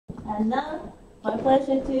And now, my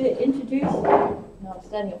pleasure to introduce, no, I'm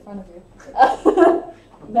standing in front of you,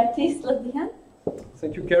 Baptiste Le Bihan.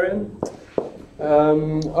 Thank you, Karen.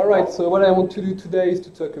 All right, so what I want to do today is to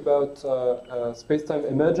talk about space-time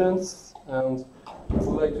emergence, and I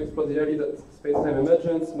would like to explore the idea that space-time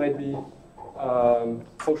emergence might be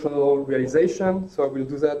functional realization. So I will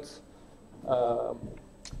do that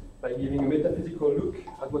by giving a metaphysical look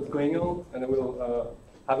at what's going on, and I will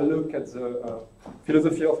have a look at the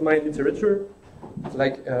philosophy of mind literature.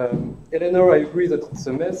 Like Eleanor, I agree that it's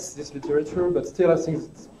a mess, this literature, but still I think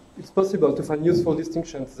it's possible to find useful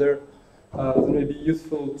distinctions there that may be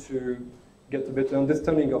useful to get a better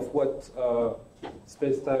understanding of what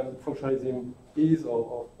space-time functionalism is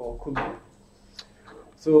or could be.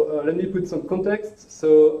 So let me put some context.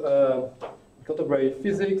 So in contemporary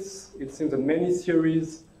physics, it seems that many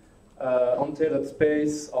theories entail that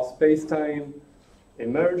space or space-time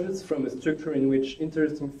emerges from a structure in which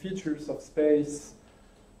interesting features of space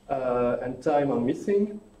and time are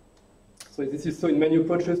missing. So this is so in many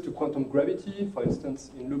approaches to quantum gravity, for instance,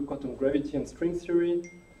 in loop quantum gravity and string theory,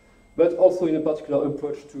 but also in a particular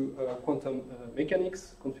approach to quantum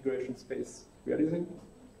mechanics, configuration space realism.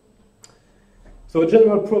 So a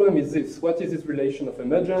general problem is this: what is this relation of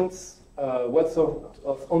emergence? What sort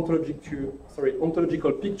of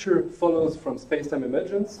ontological picture follows from space-time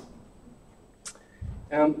emergence?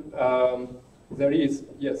 And there is,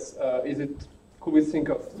 yes, could we think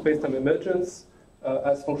of space-time emergence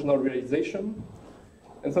as functional realization?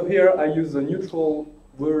 And so here I use a neutral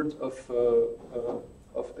word of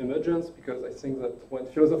emergence, because I think that when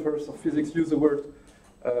philosophers of physics use the word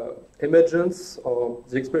emergence, or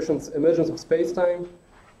the expressions emergence of space-time,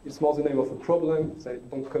 it's more the name of a problem. They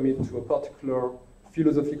don't commit to a particular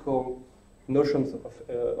philosophical notions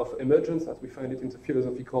of emergence as we find it in the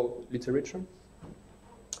philosophical literature.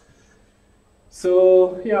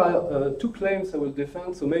 So here are two claims I will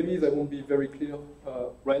defend. So maybe they won't be very clear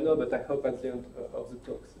right now, but I hope at the end of the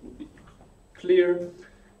talks it will be clear.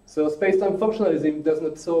 So space-time functionalism does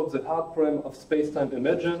not solve the hard problem of space-time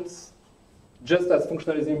emergence, just as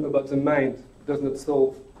functionalism about the mind does not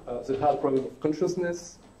solve the hard problem of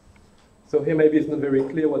consciousness. So here maybe it's not very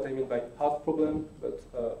clear what I mean by hard problem, but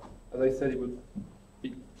as I said, it will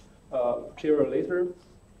be clearer later.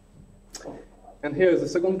 And here is the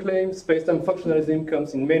second claim: space-time functionalism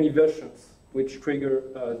comes in many versions, which trigger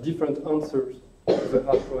different answers to the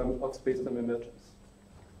hard problem of space-time emergence.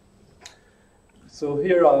 So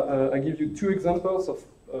here I give you two examples of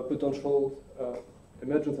potential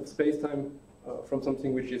emergence of space-time from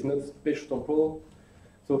something which is not spatial-temporal.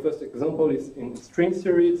 So first example is in string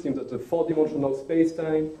theory. It seems that a four-dimensional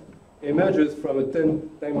space-time emerges from a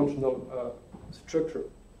 10-dimensional structure.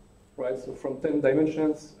 Right, so from 10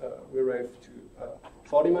 dimensions, we arrive to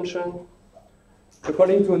 4 dimensions.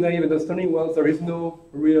 According to a naive understanding, well, there is no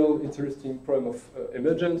real interesting problem of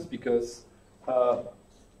emergence, because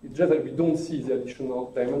it's just that we don't see the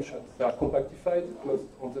additional dimensions. They are compactified, closed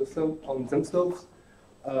on themselves,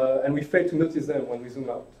 and we fail to notice them when we zoom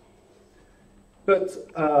out. But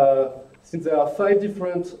since there are 5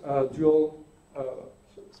 different dual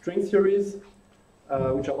string theories,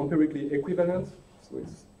 which are empirically equivalent, so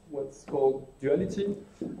it's what's called duality,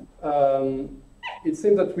 it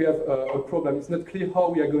seems that we have a problem. It's not clear how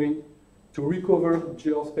we are going to recover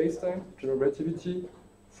general spacetime, general relativity,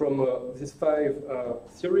 from these 5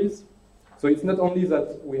 theories. So it's not only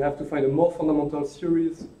that we have to find a more fundamental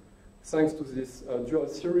series thanks to this dual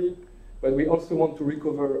theory, but we also want to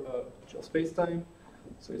recover general spacetime.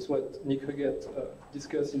 So it's what Nick Huggett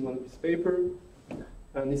discussed in one of his papers.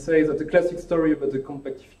 And he says that the classic story about the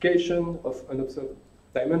compactification of unobserved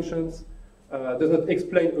dimensions does not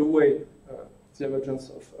explain away the emergence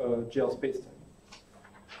of GR spacetime.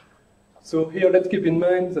 So here, let's keep in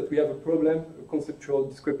mind that we have a problem, a conceptual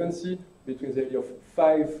discrepancy between the idea of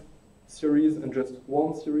 5 theories and just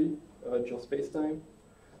one theory, GR spacetime.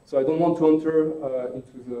 So I don't want to enter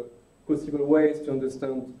into the possible ways to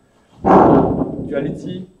understand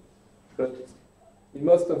duality, but in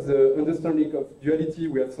most of the understanding of duality,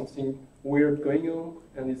 we have something weird going on,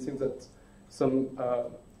 and it seems that some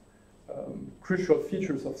crucial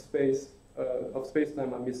features of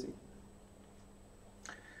space-time are missing.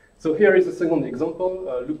 So here is a second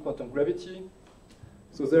example, loop quantum gravity.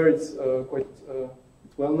 So there it's quite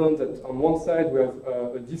well known that on one side we have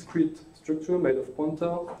a discrete structure made of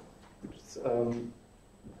quanta,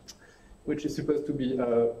 which is supposed to be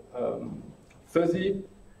fuzzy,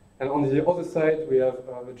 and on the other side we have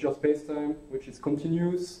a GR spacetime, which is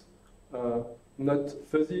continuous, not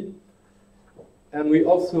fuzzy. And we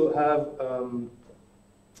also have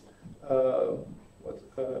what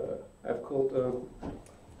I've called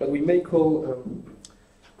what we may call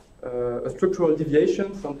a structural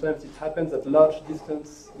deviation. Sometimes it happens at large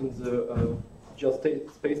distance in the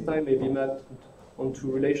space-time may be mapped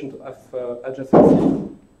onto relation to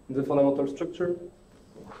adjacency in the fundamental structure.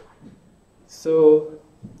 So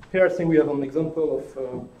here I think we have an example of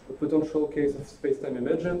a potential case of space-time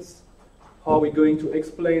emergence. How are we going to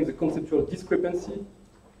explain the conceptual discrepancy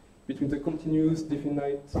between the continuous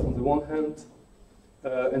definite on the one hand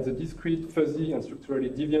and the discrete, fuzzy, and structurally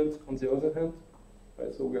deviant on the other hand?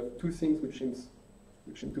 Right, so we have two things which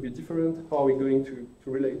seem to be different. How are we going to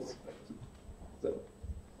relate them?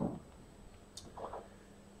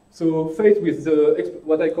 So faced with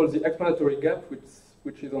what I call the explanatory gap,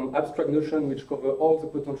 which is an abstract notion which covers all the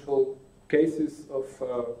potential cases of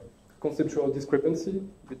conceptual discrepancy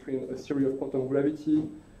between a theory of quantum gravity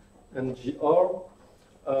and GR,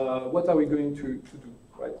 what are we going to do,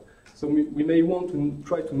 right? So we may want to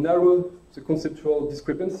try to narrow the conceptual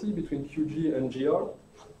discrepancy between QG and GR,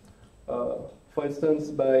 for instance,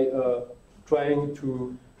 by trying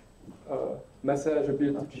to massage a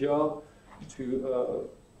bit GR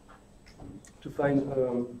to find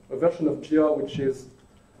a version of GR which is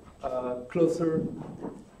closer,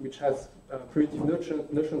 which has primitive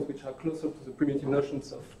notions which are closer to the primitive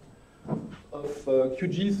notions of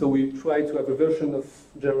QG. So we try to have a version of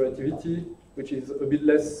general relativity which is a bit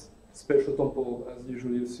less spatial-temporal as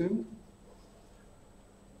usually assumed.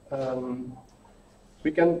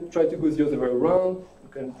 We can try to go the other way around. We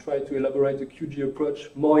can try to elaborate the QG approach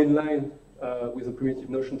more in line with the primitive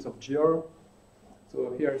notions of GR.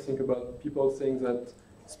 So here I think about people saying that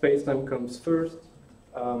space-time comes first,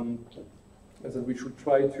 and that we should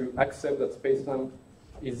try to accept that space-time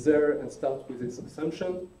is there and start with this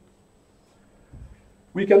assumption.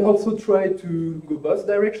 We can also try to go both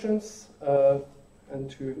directions and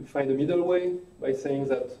to find a middle way by saying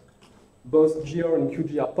that both GR and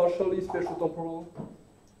QG are partially spatial-temporal.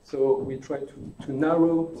 So we try to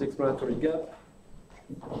narrow the explanatory gap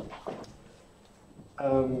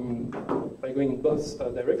by going in both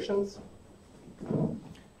directions.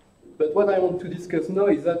 But what I want to discuss now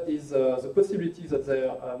is the possibility that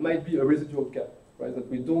there might be a residual gap, right? That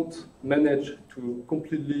we don't manage to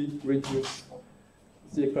completely reduce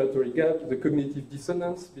the explanatory gap, the cognitive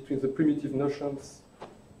dissonance between the primitive notions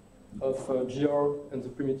of GR and the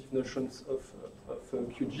primitive notions of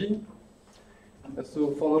QG. And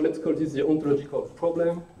so for now, let's call this the ontological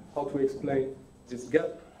problem, how to explain this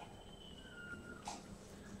gap.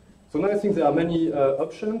 So now I think there are many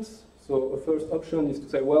options. So a first option is to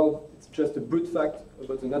say, well, it's just a brute fact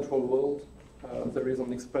about the natural world. There is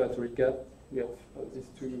an explanatory gap. We have these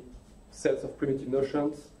two sets of primitive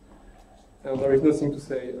notions, and there is nothing to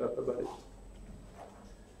say about it.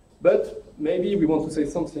 But maybe we want to say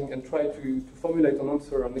something and try to formulate an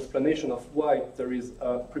answer, an explanation of why there is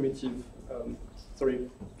a primitive,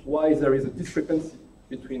 why there is a discrepancy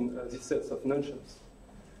between these sets of notions.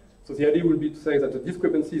 So the idea would be to say that the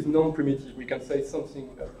discrepancy is non-primitive. We can say something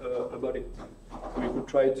about it. So we could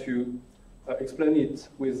try to explain it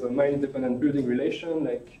with a mind-independent building relation,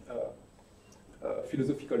 like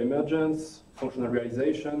philosophical emergence, functional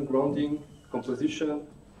realization, grounding, composition,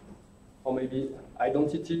 or maybe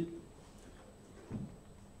identity.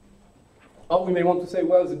 Or we may want to say,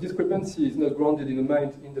 well, the discrepancy is not grounded in a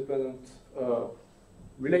mind-independent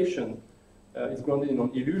relation. It's grounded in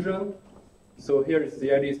an illusion. So here is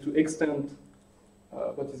the idea is to extend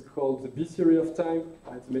what is called the B theory of time.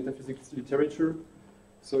 It's a metaphysical literature.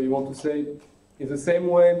 So you want to say, in the same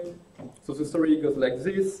way, so the story goes like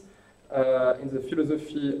this. In the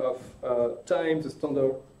philosophy of time, the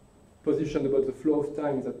standard position about the flow of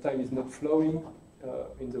time is that time is not flowing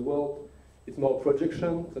in the world. It's more a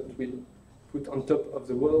projection that we put on top of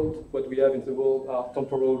the world. What we have in the world are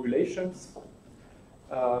temporal relations.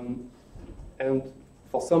 And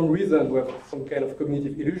for some reason, we have some kind of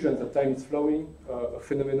cognitive illusion that time is flowing, a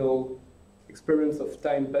phenomenal experience of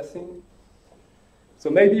time passing. So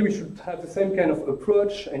maybe we should have the same kind of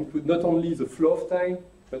approach and include not only the flow of time,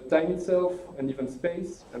 but time itself, and even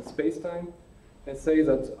space and space-time, and say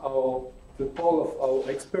that the pole of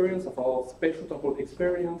our experience, of our spatial-temporal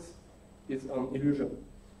experience, is an illusion.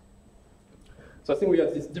 So I think we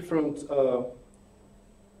have these different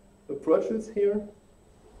approaches here.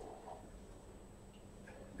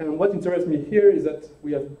 And what interests me here is that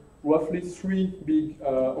we have roughly three big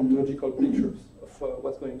ontological pictures of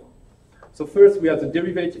what's going on. So first, we have the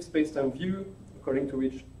derivative space-time view, according to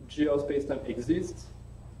which GR space-time exists.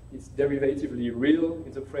 It's derivatively real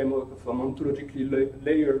in the framework of an ontologically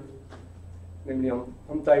layered, namely an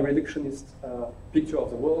anti-reductionist picture of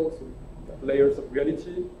the world. So you have layers of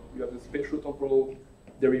reality. You have the spatial-temporal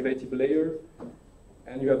derivative layer.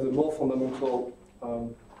 and you have the more fundamental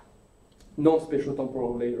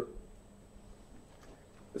non-spatial-temporal layer.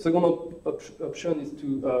 The second option is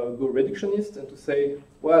to go reductionist and to say,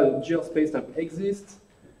 well, GR spacetime exists,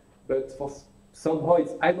 but somehow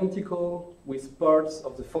it's identical with parts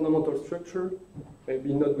of the fundamental structure,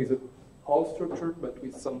 maybe not with the whole structure, but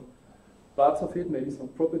with some parts of it, maybe some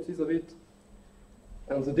properties of it.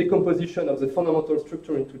 And the decomposition of the fundamental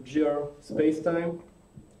structure into GR spacetime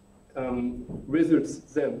results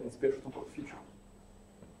then in spatial-temporal feature.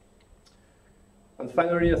 And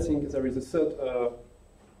finally, I think there is a third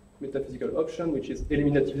metaphysical option, which is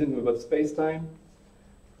eliminativism about spacetime.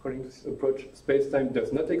 According to this approach, spacetime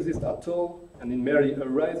does not exist at all, and it merely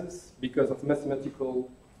arises because of mathematical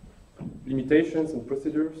limitations and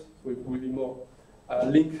procedures. So it will be more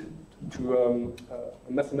linked to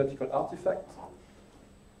a mathematical artifact.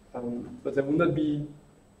 But there will not be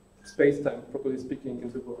space-time, properly speaking,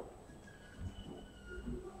 in the world.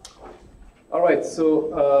 All right,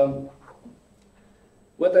 so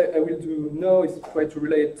what I will do now is try to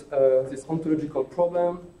relate this ontological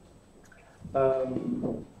problem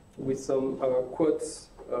with some quotes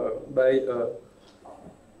by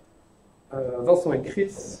Vincent and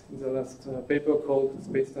Chris in the last paper called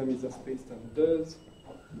Spacetime is as Spacetime Does.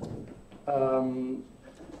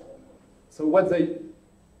 So what they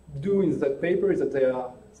do in that paper is that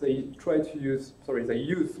they try to use, sorry, they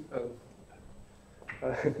use.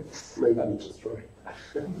 Maybe we just try.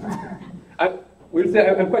 We'll say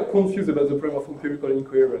I'm quite confused about the problem of empirical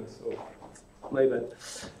incoherence, so my bad.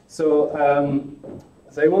 So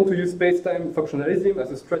they want to use spacetime functionalism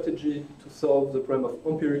as a strategy to solve the problem of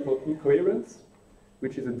empirical incoherence,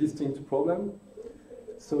 which is a distinct problem.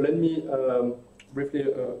 So let me briefly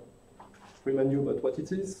remind you about what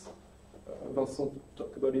it is. Vincent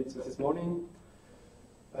talked about it this morning.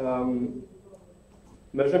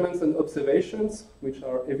 Measurements and observations, which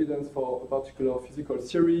are evidence for a particular physical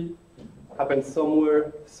theory, happen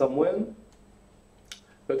somewhere, somewhen.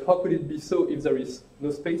 But how could it be so if there is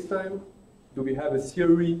no space-time? Do we have a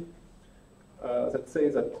theory that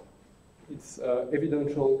says that its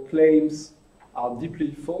evidential claims are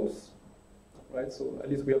deeply false? Right? So at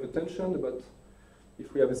least we have a tension, but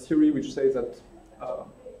if we have a theory which says that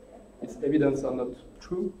its evidence are not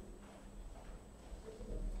true.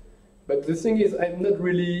 But the thing is, I'm not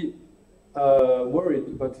really worried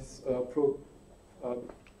about this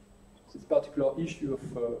this particular issue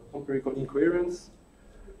of empirical incoherence.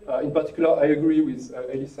 In particular, I agree with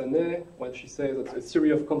Elissa Ney when she says that a theory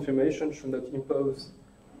of confirmation should not impose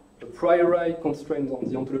a priori constraint on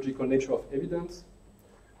the ontological nature of evidence.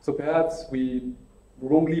 So perhaps we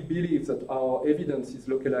wrongly believe that our evidence is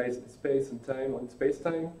localized in space and time, or in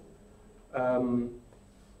space-time.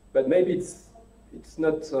 But maybe it's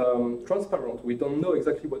not transparent. We don't know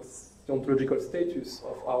exactly what the ontological status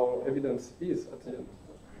of our evidence is at the end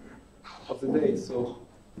of the day. So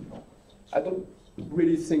I don't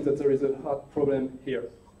really think that there is a hard problem here.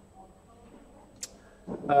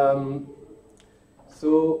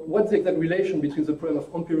 So what's the exact relation between the problem of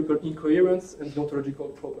empirical incoherence and the ontological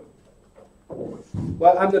problem?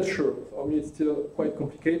 Well, I'm not sure. For me, it's still quite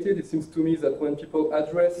complicated. It seems to me that when people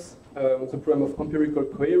address the problem of empirical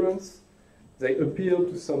coherence, they appeal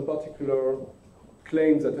to some particular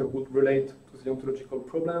claims that would relate to the ontological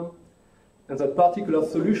problem, and that particular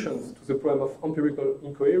solutions to the problem of empirical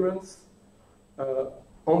incoherence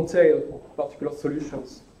entail particular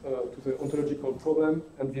solutions to the ontological problem,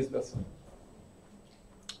 and vice versa.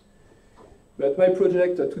 But my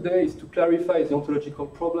project today is to clarify the ontological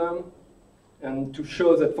problem and to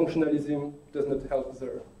show that functionalism does not help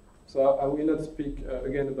there. So I will not speak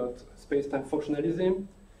again about space-time functionalism,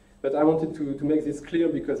 but I wanted to make this clear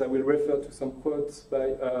because I will refer to some quotes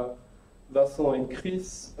by Vincent and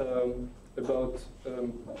Chris about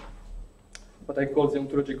what I call the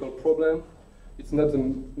ontological problem. It's not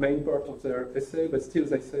the main part of their essay, but still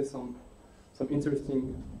they say some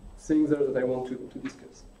interesting things there that I want to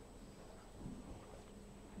discuss.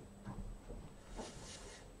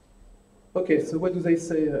 Okay, so what do they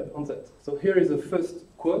say on that? So here is the first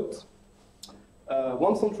quote.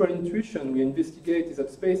 One central intuition we investigate is that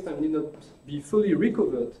space-time need not be fully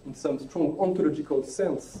recovered in some strong ontological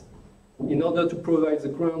sense in order to provide the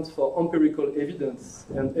grounds for empirical evidence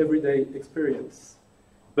and everyday experience,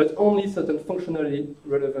 but only certain functionally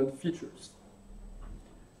relevant features.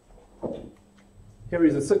 Here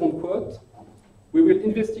is a second quote. We will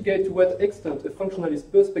investigate to what extent a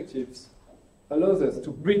functionalist perspectives allows us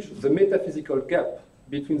to bridge the metaphysical gap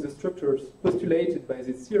between the structures postulated by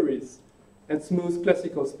these theories and smooth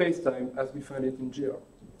classical space-time as we find it in GR.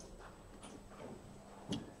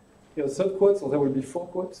 Here are third quotes, so there will be 4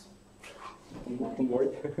 quotes. don't worry.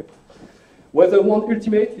 Whether one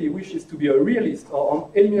ultimately wishes to be a realist or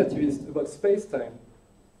an eliminativist about space-time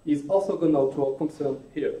is orthogonal to our concern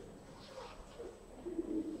here.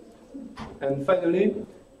 And finally,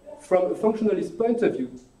 from a functionalist point of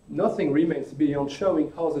view, nothing remains beyond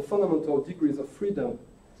showing how the fundamental degrees of freedom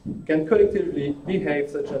can collectively behave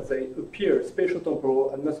such as they appear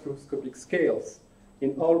spatial-temporal and macroscopic scales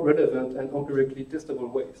in all relevant and empirically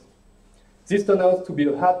testable ways. This turns out to be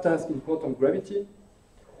a hard task in quantum gravity.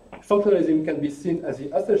 Functionalism can be seen as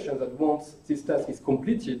the assertion that once this task is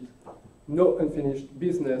completed, no unfinished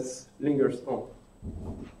business lingers on.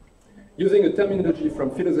 Using a terminology from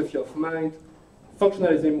philosophy of mind,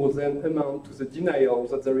 functionalism will then amount to the denial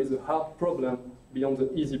that there is a hard problem beyond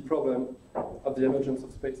the easy problem of the emergence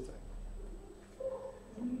of space-time.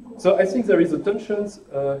 So I think there is a tension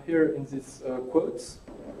here in these quotes,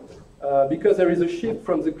 because there is a shift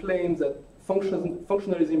from the claim that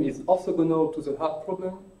functionalism is orthogonal to the hard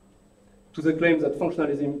problem, to the claim that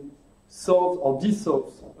functionalism solves or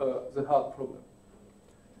dissolves the hard problem.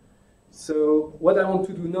 So what I want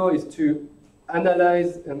to do now is to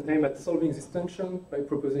analyze and aim at solving this tension by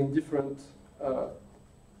proposing different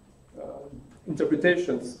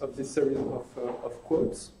interpretations of this series of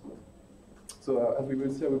quotes. So as we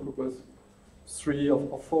will see, I will propose 3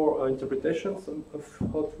 or 4 interpretations of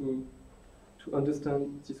how to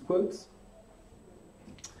understand these quotes.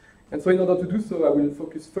 And so in order to do so, I will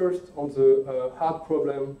focus first on the hard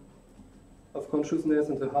problem of consciousness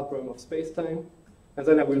and the hard problem of space-time. And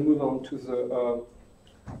then I will move on to the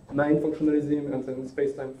mind functionalism and then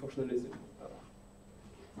space-time functionalism.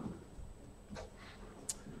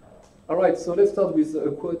 All right, so let's start with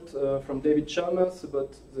a quote from David Chalmers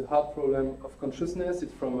about the hard problem of consciousness.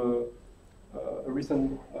 It's from a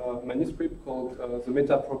recent manuscript called The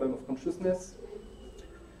Meta Problem of Consciousness.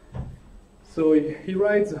 So he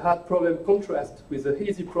writes, the hard problem contrasts with the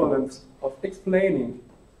easy problems of explaining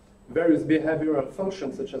various behavioral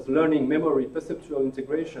functions such as learning, memory, perceptual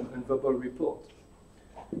integration, and verbal report.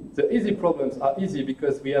 The easy problems are easy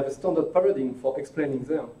because we have a standard paradigm for explaining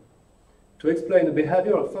them. To explain a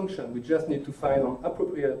behavioral function, we just need to find an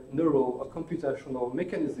appropriate neural or computational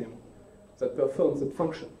mechanism that performs that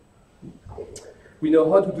function. We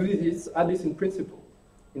know how to do this, at least in principle.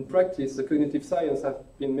 In practice, the cognitive science have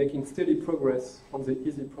been making steady progress on the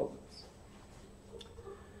easy problems.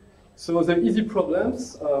 So the easy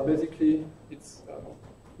problems, basically,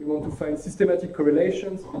 we want to find systematic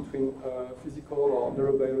correlations between physical or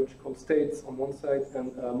neurobiological states on one side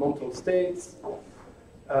and mental states.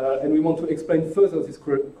 And we want to explain further these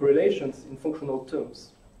correlations in functional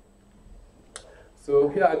terms. So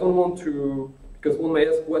here I don't want to, because one may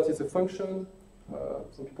ask what is a function.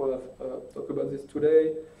 Some people have talked about this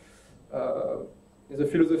today. In the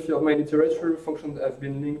philosophy of mind literature, functions have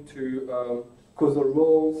been linked to causal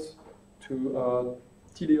roles, to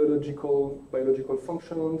teleological biological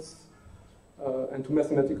functions, and to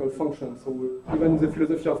mathematical functions. So even in the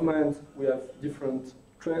philosophy of mind, we have different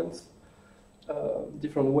trends,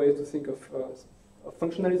 different ways to think of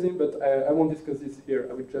functionalism, but I won't discuss this here.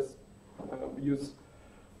 I will just use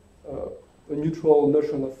a neutral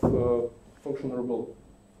notion of functional role.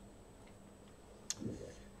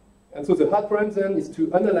 And so the hard problem then is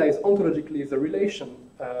to analyze ontologically the relation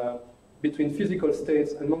between physical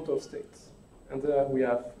states and mental states. And there we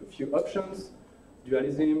have a few options: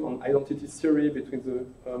 dualism on identity theory between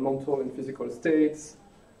the mental and physical states,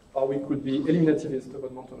 or we could be eliminativist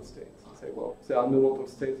about mental states and say, well, there are no mental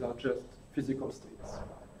states, there are just physical states.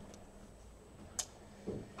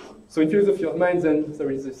 So in philosophy of mind, then,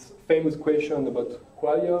 there is this famous question about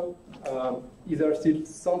qualia. Is there still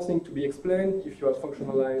something to be explained if you have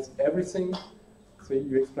functionalized everything? So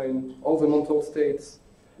you explain all the mental states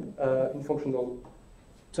in functional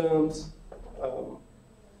terms.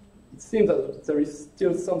 It seems that there is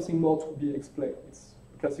still something more to be explained. It's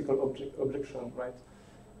a classical objection, right?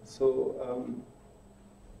 So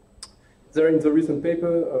there in the recent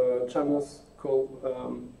paper, Chalmers called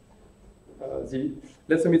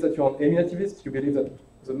let's admit that you're an eliminativist. You believe that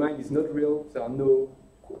the mind is not real. There are no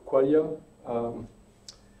qualia.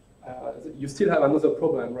 You still have another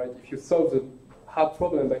problem, right? If you solve the hard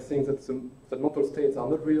problem by saying that the mental states are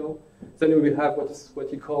not real, then you will have what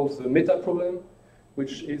he calls the meta problem,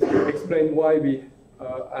 which is to explain why we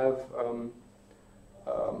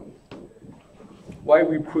why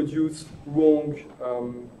we produce wrong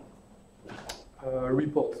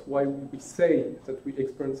reports, why we say that we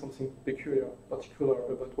experience something peculiar, particular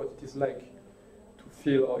about what it is like to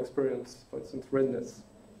feel or experience, for instance, redness.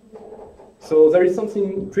 So there is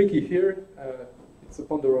something tricky here. It's a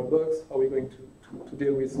Pandora box. How are we going to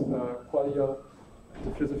deal with qualia and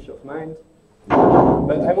the philosophy of mind?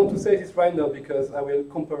 But I want to say this right now because I will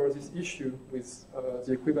compare this issue with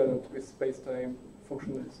the equivalent with spacetime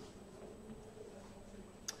functionalism.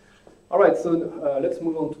 All right, so let's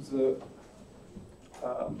move on to the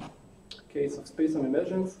case of spacetime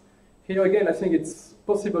emergence. Here again, I think it's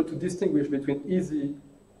possible to distinguish between easy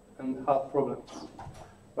and hard problems.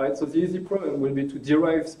 Right? So the easy problem will be to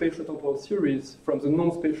derive spatial-temporal theories from the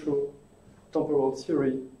non-spatial temporal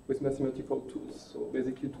theory with mathematical tools. So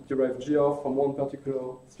basically to derive GR from one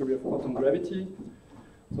particular theory of quantum gravity.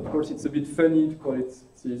 So of course it's a bit funny to call it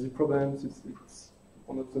the easy problems. It's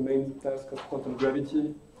one of the main tasks of quantum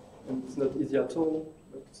gravity, and it's not easy at all,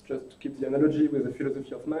 but it's just to keep the analogy with the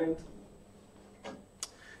philosophy of mind.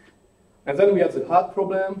 And then we have the hard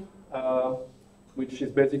problem, which is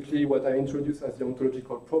basically what I introduced as the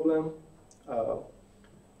ontological problem.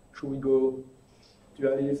 Should we go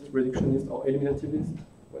dualist, reductionist, or eliminativist?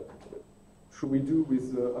 What should we do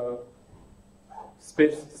with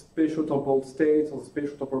spatial temporal states or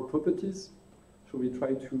spatial temporal properties? Should we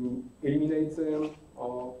try to eliminate them,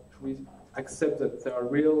 or should we accept that they are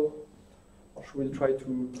real, or should we try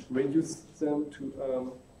to reduce them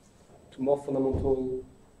to more fundamental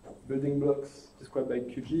building blocks described by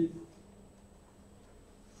QG?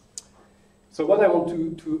 So what I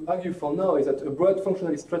want to argue for now is that a broad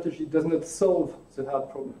functionalist strategy does not solve the hard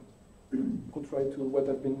problem, contrary to what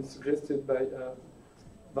has been suggested by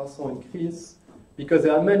Vincent and Chris, because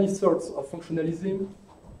there are many sorts of functionalism,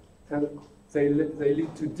 and they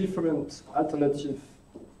lead to different alternative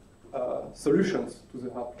solutions to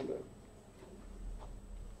the hard problem.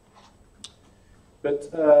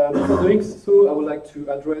 But before doing so, I would like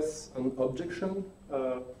to address an objection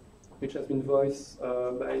which has been voiced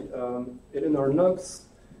by Eleanor Knox,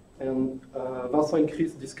 and Vincent and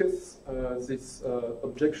Chris discuss this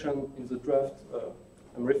objection in the draft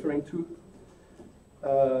I'm referring to.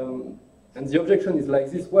 And the objection is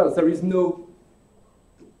like this: well, there is no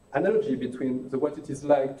analogy between what it is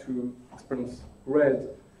like to experience red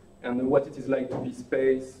and what it is like to be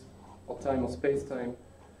space or time or space-time.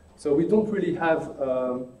 So we don't really have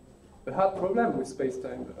a hard problem with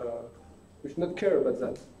space-time. We should not care about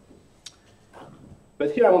that.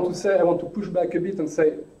 But here I want to push back a bit and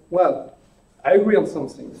say, well, I agree on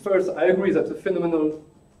something. First, I agree that the phenomenal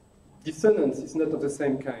dissonance is not of the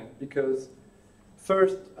same kind, because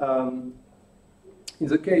first, in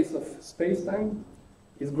the case of space-time,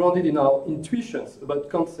 it's grounded in our intuitions about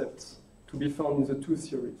concepts to be found in the two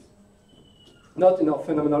theories, not in our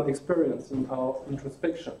phenomenal experience, in our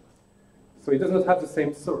introspection. So it does not have the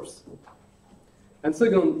same source. And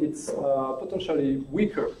second, it's potentially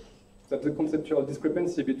weaker than the conceptual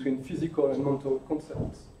discrepancy between physical and mental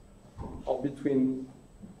concepts, or between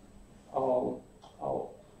our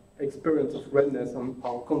experience of redness and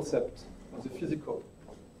our concept of the physical.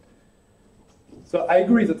 So I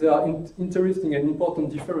agree that there are interesting and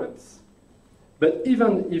important differences. But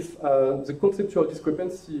even if the conceptual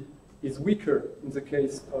discrepancy is weaker in the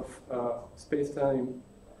case of space-time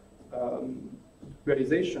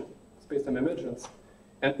realization, space-time emergence,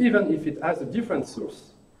 and even if it has a different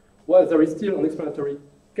source, well, there is still an explanatory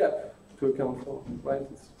gap to account for, right?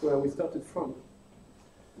 It's where we started from.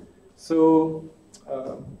 So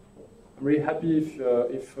I'm really happy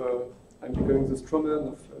if I'm becoming the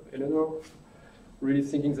strawman of Eleanor, really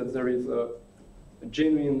thinking that there is a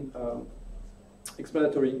genuine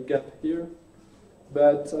explanatory gap here.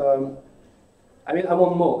 But I mean, I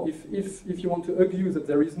want more. If you want to argue that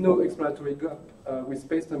there is no explanatory gap with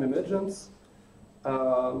space-time emergence,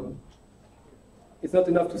 it's not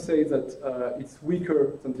enough to say that it's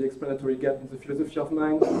weaker than the explanatory gap in the philosophy of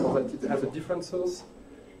mind, or that it has a different source.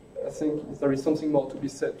 I think there is something more to be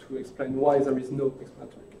said to explain why there is no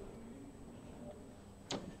explanatory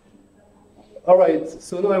gap. All right,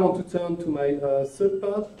 so now I want to turn to my third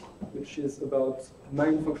part, which is about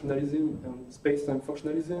mind functionalism and space-time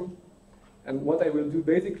functionalism. And what I will do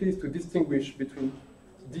basically is to distinguish between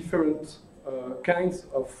different kinds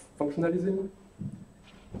of functionalism.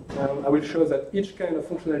 I will show that each kind of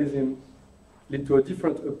functionalism leads to a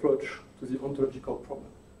different approach to the ontological problem.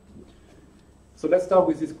 So let's start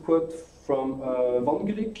with this quote from Van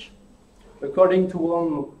Gulik. According to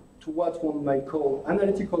what one might call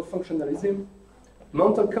analytical functionalism,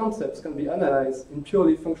 mental concepts can be analyzed in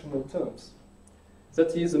purely functional terms.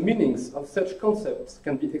 That is, the meanings of such concepts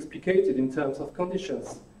can be explicated in terms of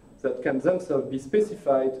conditions that can themselves be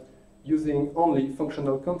specified using only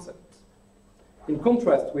functional concepts. In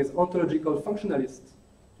contrast with ontological functionalists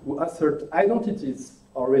who assert identities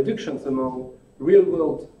or reductions among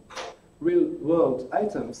real-world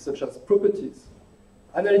items such as properties,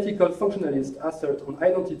 analytical functionalists assert an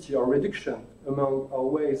identity or reduction among our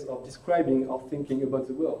ways of describing or thinking about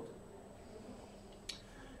the world.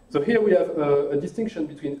 So here we have a distinction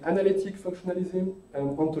between analytic functionalism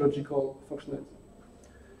and ontological functionalism.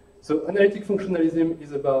 So analytic functionalism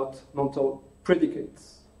is about mental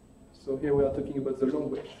predicates. So here we are talking about the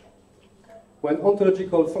language. When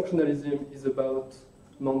ontological functionalism is about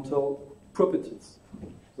mental properties,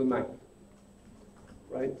 the mind,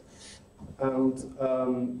 right?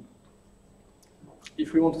 And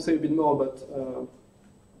if we want to say a bit more about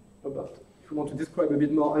if we want to describe a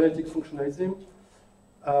bit more analytic functionalism,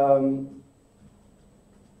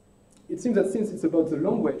 it seems that since it's about the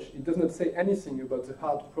language, it does not say anything about the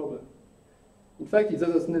hard problem. In fact, it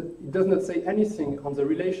does not say anything on the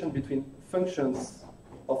relation between functions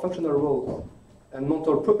or functional roles and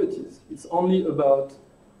mental properties. It's only about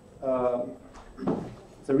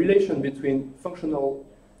the relation between functional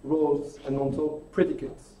roles and mental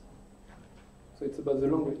predicates. So it's about the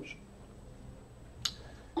language.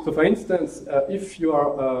 So for instance, if you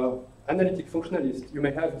are analytic functionalist, you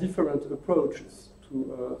may have different approaches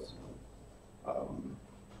to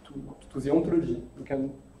the ontology. You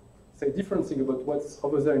can say different things about what's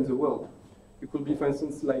over there in the world. You could be, for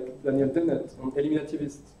instance, like Daniel Dennett, an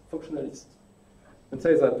eliminativist functionalist, and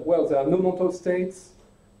say that, well, there are no mental states,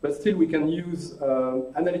 but still we can use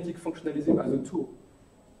analytic functionalism as a tool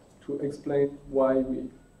to explain why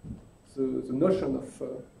the notion of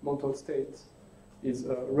mental states is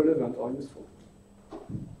relevant or useful.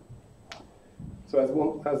 So as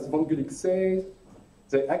von Gulik says,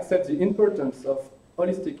 they accept the importance of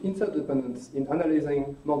holistic interdependence in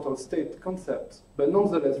analyzing mental state concepts, but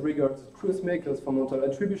nonetheless regard truth makers for mental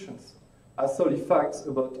attributions as solely facts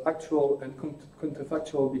about actual and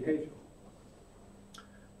counterfactual behavior.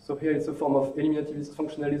 So here it's a form of eliminativist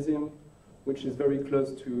functionalism, which is very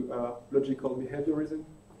close to logical behaviorism.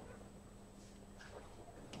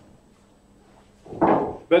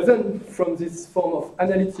 But then, from this form of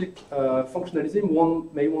analytic functionalism, one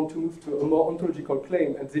may want to move to a more ontological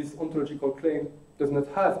claim, and this ontological claim does not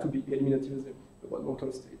have to be eliminativism about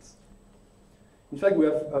mental states. In fact, we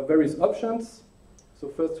have various options. So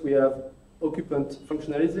first we have occupant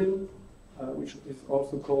functionalism, which is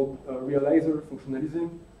also called realizer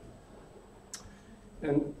functionalism.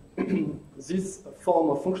 And this form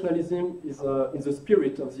of functionalism is in the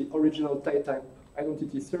spirit of the original type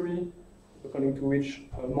identity theory, according to which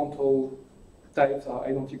mental types are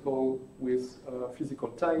identical with physical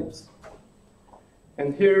types.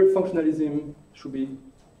 And here, functionalism should be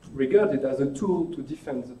regarded as a tool to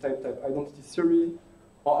defend the type identity theory,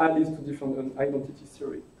 or at least to defend an identity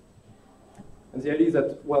theory. And the idea is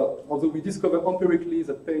that, well, although we discover empirically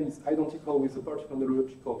that pain is identical with a particular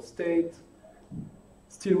neurological state,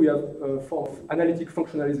 still we have a form of analytic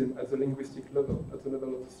functionalism at the linguistic level, at the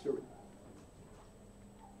level of the theory.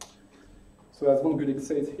 So as von Gulik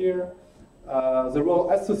says here, the role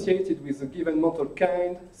associated with a given mental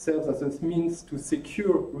kind serves as a means to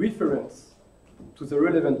secure reference to the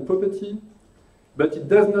relevant property, but it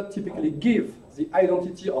does not typically give the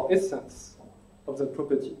identity or essence of that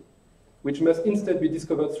property, which must instead be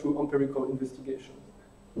discovered through empirical investigation.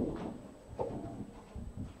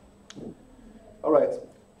 All right,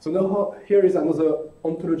 so now here is another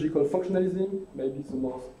ontological functionalism, maybe the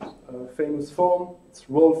most famous form. It's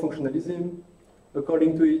role functionalism.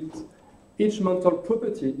 According to it, each mental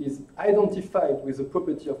property is identified with the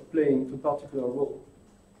property of playing a particular role.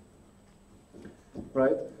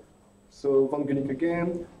 Right? So von Gulik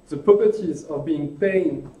again, the properties of being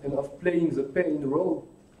pain and of playing the pain role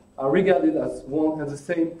are regarded as one and the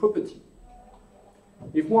same property.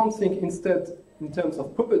 If one thinks instead in terms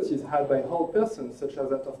of properties held by whole persons, such as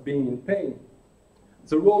that of being in pain,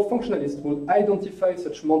 the role functionalist will identify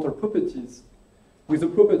such mental properties with the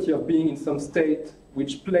property of being in some state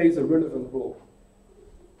which plays a relevant role.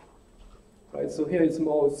 Right, so here it's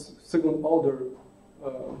more second order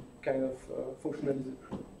kind of functionalism.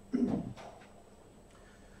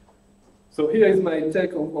 So here is my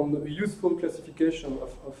take on the useful classification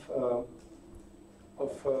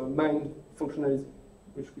of mind functionalism,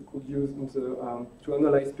 which we could use in the, to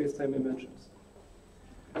analyze space-time emergence.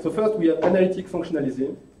 So first we have analytic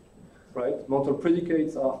functionalism, right? Mental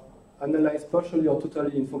predicates are analyzed partially or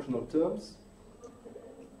totally in functional terms.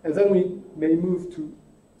 And then we may move to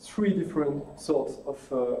three different sorts of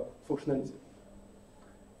functionalism.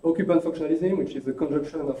 Occupant functionalism, which is a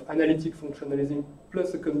conjunction of analytic functionalism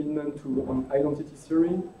plus a commitment to identity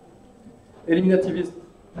theory. Eliminativist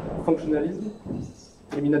functionalism,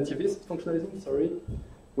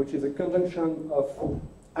 which is a conjunction of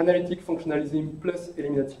analytic functionalism plus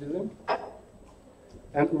eliminativism.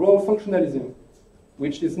 And role functionalism,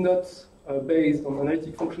 which is not based on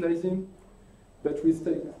analytic functionalism, but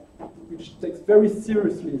which takes very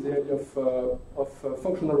seriously the idea of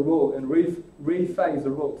functional role and reifies the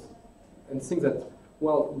roles, and thinks that,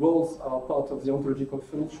 well, roles are part of the ontological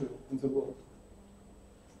furniture in the world.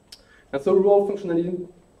 And so role functionalism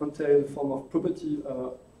entails a form of property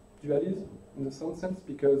dualism in some sense,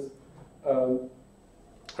 because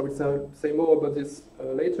I will say more about this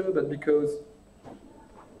later, but because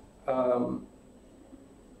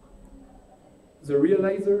the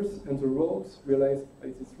realizers and the roles realized by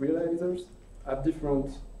these realizers have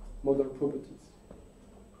different modal properties,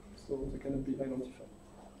 so they cannot be identified.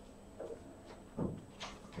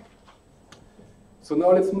 So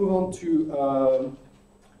now let's move on to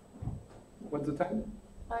what's the time?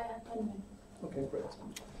 10 minutes. Okay, great.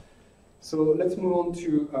 So let's move on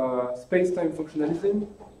to space-time functionalism.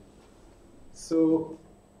 So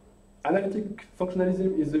analytic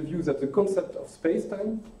functionalism is the view that the concept of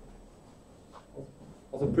space-time,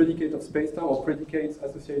 or the predicate of space-time, or predicates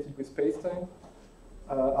associated with space-time,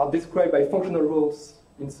 are described by functional roles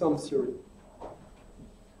in some theory.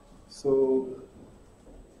 So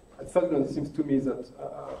at first glance, it seems to me that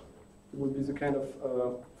it would be the kind of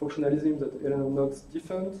functionalism that Eleanor Knox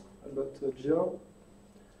defends about GR.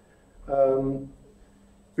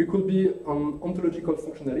 We could be an ontological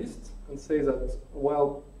functionalist and say that,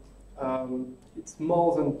 well, it's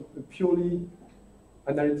more than a purely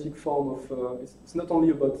analytic form of, it's not only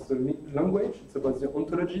about the language, it's about the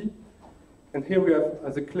ontology. And here we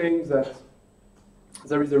have the claim that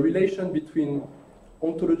there is a relation between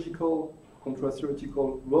ontological contra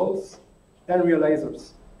theoretical roles and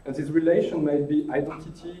realizers. And this relation might be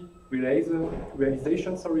identity,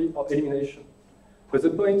 realization, or elimination. But the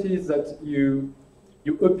point is that you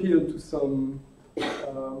appeal to some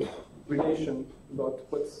relation about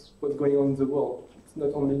what's going on in the world. It's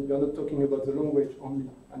not only, we are not talking about the language only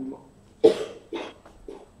anymore.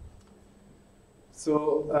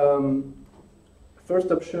 So the first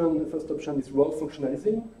option is role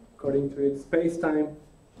functionalism. According to it, space-time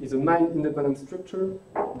is a mind-independent structure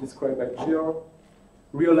described by GR,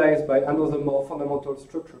 realized by another more fundamental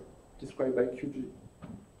structure described by QG.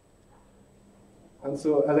 And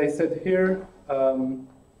so, as I said here,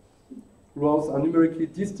 roles are numerically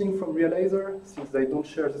distinct from realizer since they don't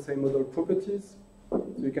share the same modal properties. So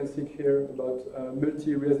you can think here about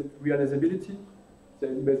multi-realizability. The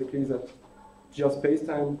idea basically is that GR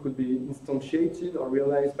spacetime could be instantiated or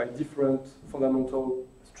realized by different fundamental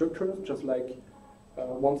structures, just like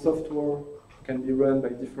one software can be run by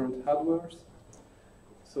different hardwares.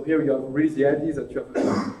 So here you have really the idea that you have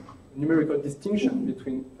a numerical distinction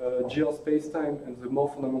between GR spacetime and the more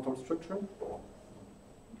fundamental structure.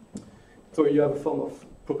 So you have a form of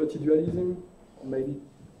property dualism, or maybe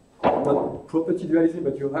not property dualism,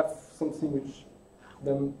 but you have something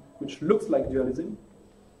which looks like dualism.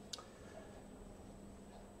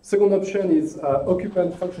 Second option is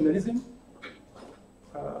occupant functionalism.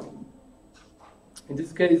 In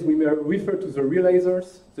this case, we may refer to the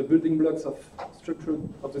realizers, the building blocks of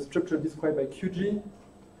the structure described by QG,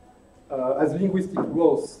 as linguistic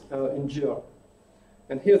roles in GR.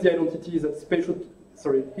 And here the identity is that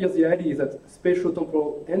the idea is that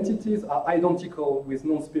spatial-temporal entities are identical with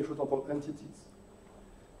non-spatial-temporal entities.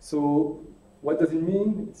 So what does it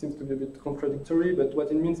mean? It seems to be a bit contradictory, but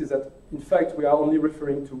what it means is that, in fact, we are only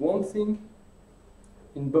referring to one thing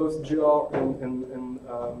in both GR and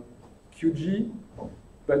QG,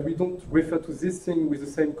 but we don't refer to this thing with the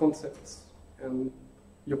same concepts. And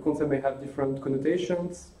your concept may have different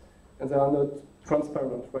connotations, and they are not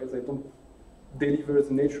transparent, right? They don't deliver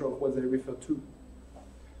the nature of what they refer to.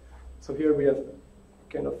 So here we have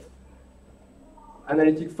kind of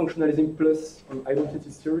analytic functionalism plus identity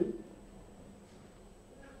theory.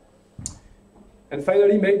 And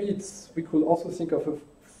finally, maybe we could also think of a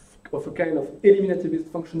kind of eliminativist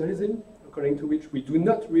functionalism, according to which we do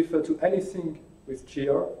not refer to anything with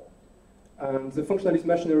GR, and the functionalist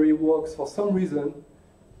machinery works for some reason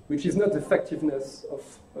which is not the effectiveness of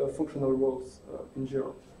functional roles in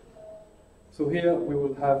GR. So here we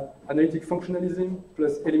will have analytic functionalism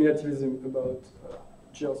plus eliminativism about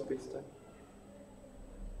GR spacetime.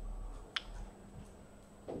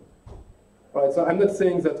 All right, so I'm not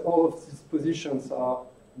saying that all of these positions are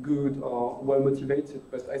good or well motivated,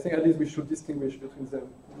 but I think at least we should distinguish between them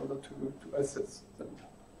in order to assess them.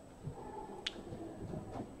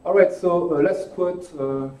 All right, so last quote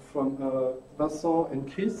from Vincent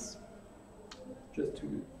and Chris, just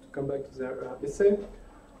to come back to their essay.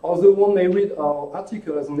 Although one may read our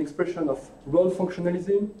article as an expression of role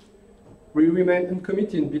functionalism, we remain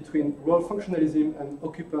uncommitted between role functionalism and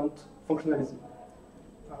occupant functionalism.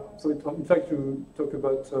 So in fact, you talk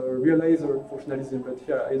about realizer functionalism, but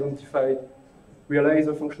here I identify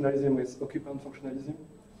realizer functionalism with occupant functionalism.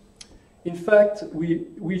 In fact, we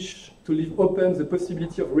wish to leave open the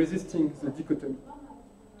possibility of resisting the dichotomy.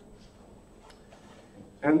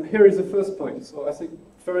 And here is the first point. So I think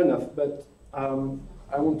fair enough, but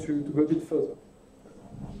I want to go a bit further.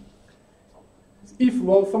 If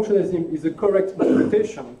world functionalism is a correct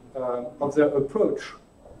interpretation of their approach,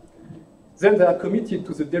 then they are committed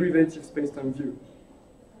to the derivative space-time view.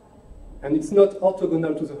 And it's not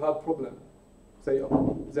orthogonal to the hard problem.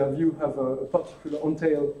 Their view have a particular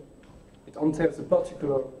entail. It entails a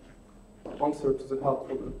particular answer to the hard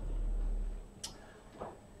problem.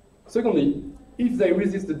 Secondly, if they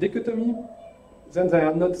resist the dichotomy, then they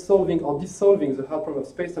are not solving or dissolving the hard problem of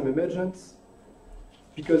space-time emergence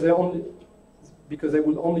because they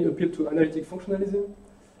will only appeal to analytic functionalism.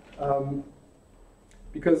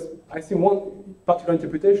 Because I think one particular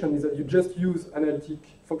interpretation is that you just use analytic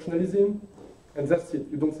functionalism and that's it.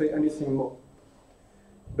 You don't say anything more.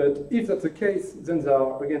 But if that's the case, then there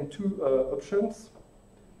are, again, two options.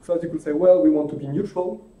 First, you could say, well, we want to be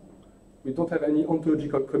neutral. We don't have any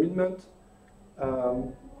ontological commitment.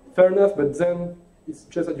 Fair enough, but then it's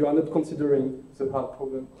just that you are not considering the hard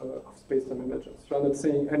problem of space-time emergence. You are not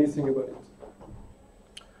saying anything about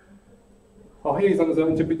it. Or here is another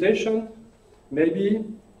interpretation. Maybe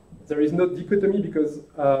there is no dichotomy because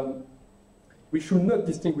we should not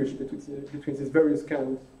distinguish between these various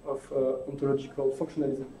kinds of ontological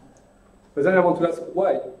functionalism. But then I want to ask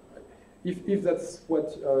why. If that's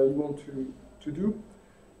what you want to do,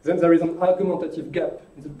 then there is an argumentative gap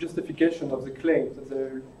in the justification of the claim that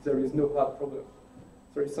there is no hard problem.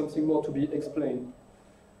 There is something more to be explained.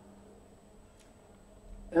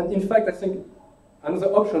 And in fact, I think another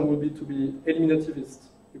option would be to be eliminativist.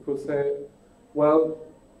 You could say, well,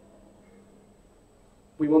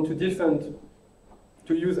 we want to defend,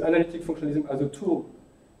 to use analytic functionalism as a tool.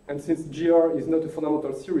 And since GR is not a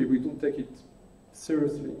fundamental theory, we don't take it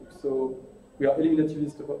seriously. So we are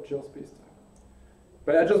eliminativist about GR space-time.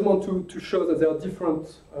 But I just want to show that there are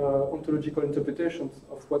different ontological interpretations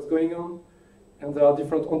of what's going on, and there are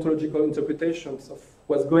different ontological interpretations of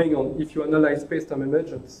what's going on if you analyze space-time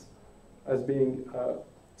emergence as being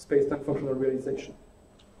space-time functional realization.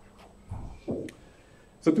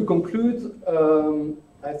 So to conclude,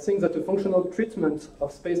 I think that the functional treatment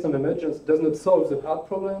of space-time emergence does not solve the hard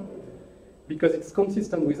problem because it's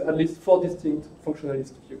consistent with at least 4 distinct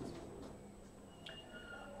functionalist views.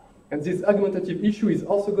 And this argumentative issue is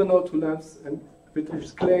orthogonal to Lam and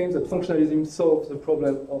Wüthrich's claims that functionalism solves the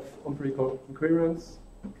problem of empirical coherence.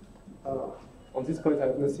 On this point, I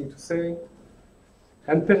have nothing to say.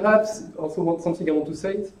 And perhaps, also something I want to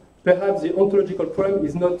say, perhaps the ontological problem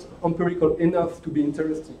is not empirical enough to be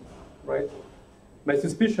interesting, right? My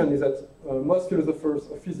suspicion is that most philosophers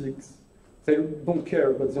of physics, they don't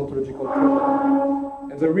care about the ontological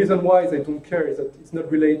problem. And the reason why they don't care is that it's not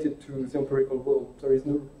related to the empirical world. There is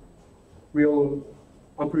no real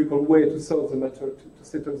empirical way to solve the matter, to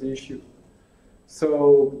settle the issue.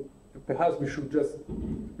 So perhaps we should just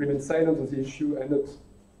remain silent on the issue and not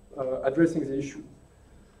addressing the issue.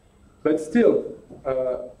 But still,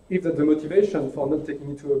 if that's the motivation for not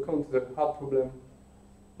taking into account the hard problem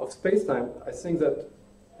of space-time, I think that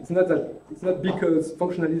it's not because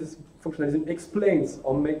functionalism explains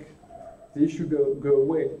or make the issue go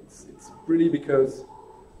away. It's really because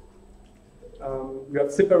we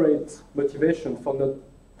have separate motivation for not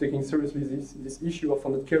taking seriously this issue or for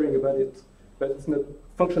not caring about it. But it's not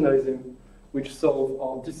functionalism which solves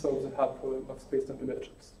or dissolves the hard problem of space-time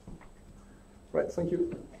emergence. Right, thank you.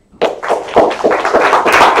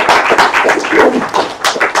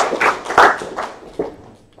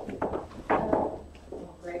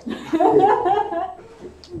 Great.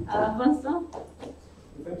 Vincent?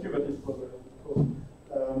 Thank you, Baptiste, for the talk.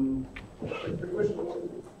 The question,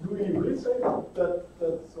 do we really say that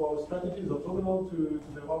our strategy is orthogonal to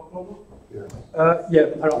the hard problem? Yeah.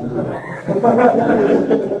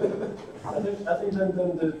 I think then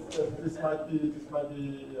this might be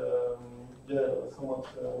somewhat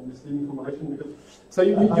misleading information because. So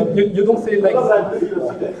you don't say it like.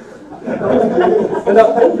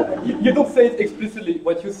 You don't say it explicitly.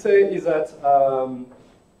 What you say is that.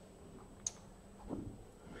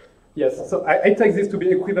 Yes. So I take this to be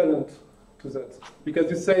equivalent to that because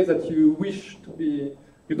you say that you wish to be.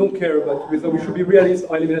 You don't care about whether we should be realist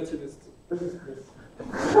or eliminativist. This is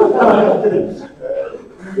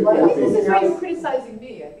why you're criticizing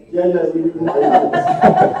me, I think. Yeah. I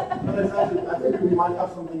think we might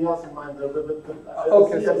have something else in mind there, but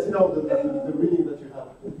okay. I see now the reading that you have.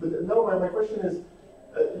 But no, my question is,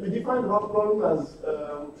 we define the hard problem as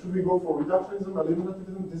should we go for reductionism,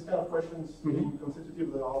 eliminativism, this kind of questions being constitutive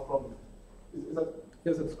of the hard problem. Is that?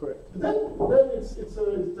 Yes, that's correct. But then it's a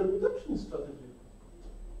reductionist strategy.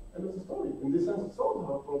 End of the story. In this sense, it solves the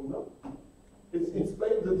hard problem. No, it's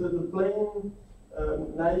plain the plain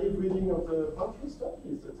naive reading of the functionalist strategy.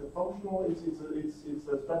 It's a functional. It's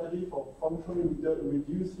a strategy for functionally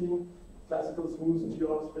reducing classical smooth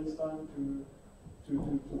GR spacetime to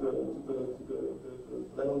the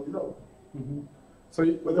level below. Mm-hmm. So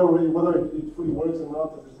whether it fully works or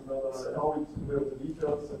not, is another. How it the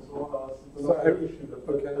details and so on. It's another issue.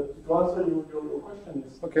 But to answer your question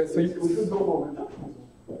is okay. So we should go for reductionism.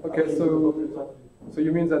 Okay. So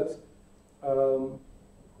you mean that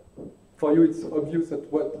for you it's obvious that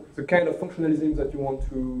what the kind of functionalism that you want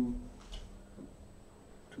to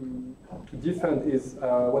defend is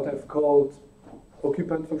what I've called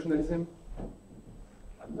occupant functionalism.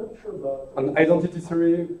 I'm not sure about an identity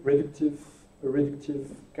theory, reductive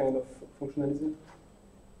kind of functionalism.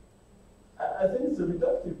 I think it's a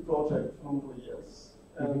reductive project, normally, yes.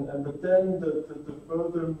 And but then the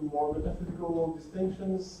further more metaphysical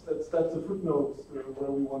distinctions, that's a footnote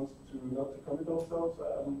where we want to not to commit ourselves.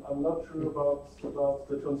 I'm not sure about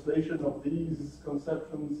the translation of these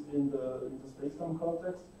conceptions in the space-time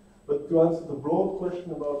context. But to answer the broad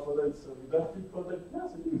question about whether it's a reductive project,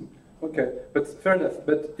 yes, it is. Okay, but fair enough.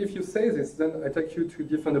 But if you say this, then I take you to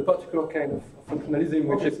defend a particular kind of functionalism,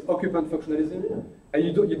 which is occupant functionalism, and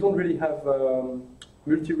you don't really have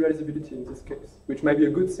multi-realizability in this case, which might be a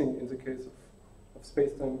good thing in the case of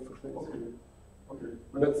space-time functionalism. Okay.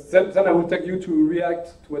 But then I will take you to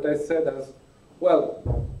react to what I said as, well,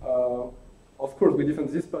 of course we defend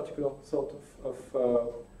this particular sort of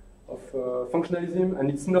functionalism, and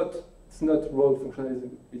it's not role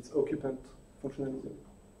functionalism, it's occupant functionalism.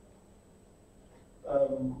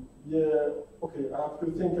 Yeah, okay, I have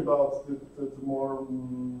to think about the more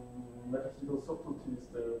metaphysical subtleties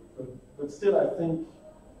there, but still I think,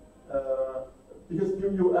 because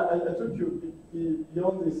I took you,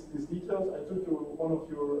 beyond these details, I took one of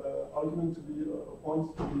your arguments to be,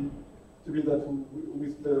 points to be that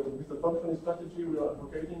with the functionalist strategy we are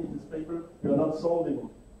advocating in this paper, we are not solving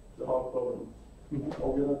the hard problem. Mm-hmm.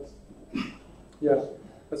 Or we are not. Yeah,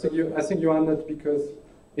 I think you are not, because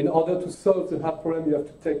in order to solve the hard problem, you have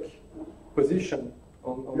to take position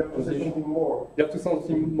on you have to say something more. You have to say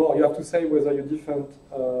something more. You have to say whether you defend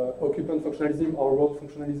occupant functionalism or role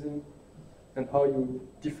functionalism, and how you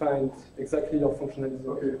define exactly your functionalism.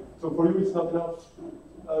 Okay, so for you it's not enough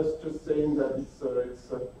us just saying that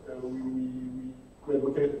we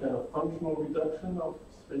advocate a kind of functional reduction of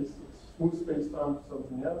smooth space-time to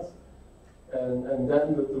something else, and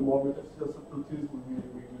then the more metaphysical subtleties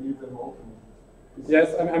we leave them open.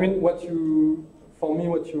 Yes, I mean, what you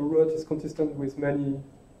wrote is consistent with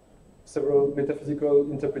several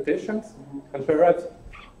metaphysical interpretations, and perhaps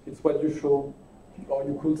it's what you should, or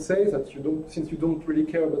you could say that since you don't really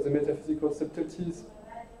care about the metaphysical subtleties,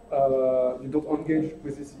 you don't engage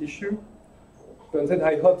with this issue. But then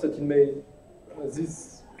I hope that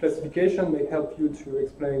this classification may help you to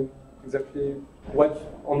explain exactly what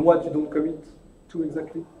you don't commit to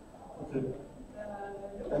exactly. Okay.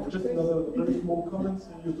 And just another very small comment.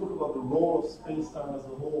 You talk about the role of space-time as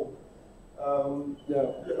a whole. We are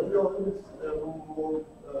a little bit more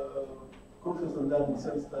cautious than that in the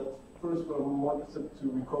sense that first we are interested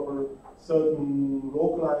to recover certain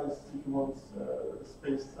localized, if you want,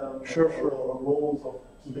 space-time or roles of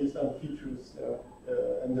space-time features,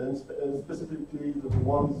 and then specifically the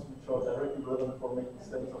ones which are directly relevant for making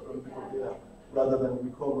sense of empirical data, rather than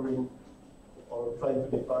recovering or trying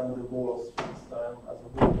to define the role of space-time as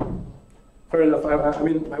a whole. Fair enough. I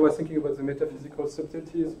mean, I was thinking about the metaphysical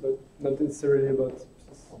subtleties, but not necessarily about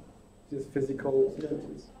these physical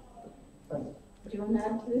subtleties. Do you want to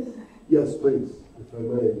add to this? Yes, please, if I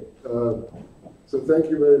may. So thank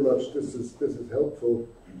you very much. This is helpful.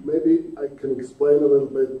 Maybe I can explain a little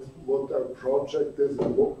bit what our project is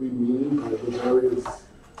and what we mean by the various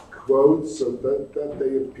quotes, so that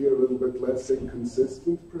they appear a little bit less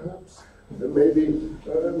inconsistent, perhaps. And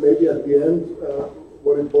maybe at the end,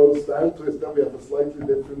 what it boils down to is that we have a slightly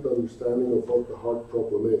different understanding of what the hard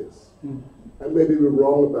problem is. And maybe we're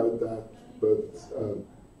wrong about that, but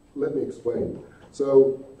let me explain.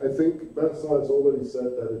 So I think Vincent has already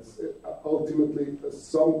said that it's ultimately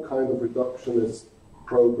some kind of reductionist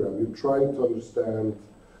program. You're trying to understand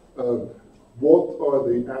what are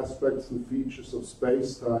the aspects and features of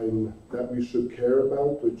space-time that we should care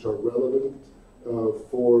about, which are relevant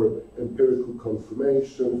for empirical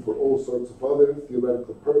confirmation, for all sorts of other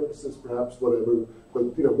theoretical purposes, perhaps, whatever.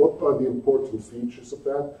 But what are the important features of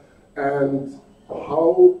that? And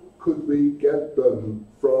how could we get them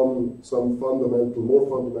from some more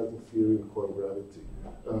fundamental theory in quantum gravity?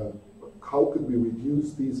 How could we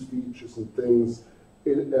reduce these features and things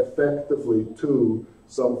effectively to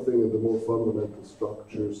something in the more fundamental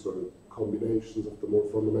structures or combinations of the more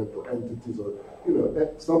fundamental entities, or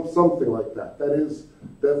something like that. That is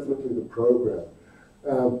definitely the program.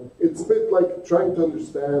 It's a bit like trying to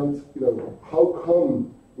understand, how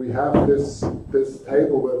come we have this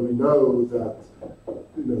table where we know that,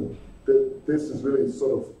 that this is really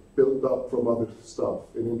sort of built up from other stuff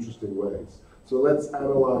in interesting ways. So let's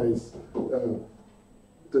analyze the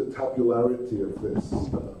tabularity of this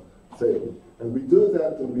thing. And we do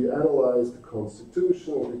that, and we analyze the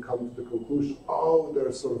constitution, and we come to the conclusion, oh,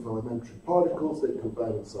 they're sort of elementary particles, they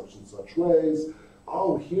combine in such and such ways.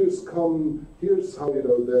 Oh, here's how,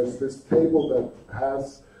 there's this table that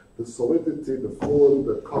has the solidity, the form,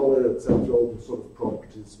 the color, etc., all the sort of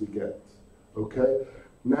properties we get. Okay?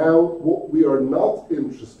 Now, what we are not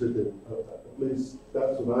interested in, at least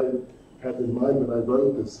that's what I had in mind when I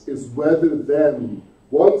wrote this, is whether then,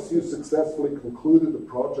 once you successfully concluded a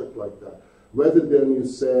project like that, whether then you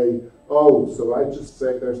say, oh, so I just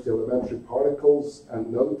say there's the elementary particles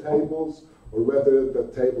and no tables, or whether the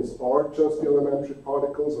tables are just the elementary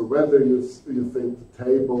particles, or whether you think the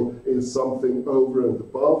table is something over and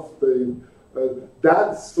above.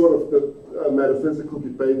 That's sort of the metaphysical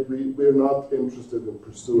debate we're not interested in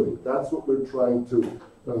pursuing. That's what we're trying to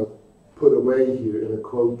put away here in a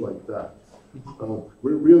quote like that.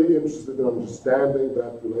 We're really interested in understanding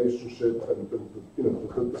that relationship and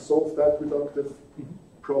to solve that reductive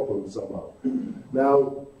problem somehow.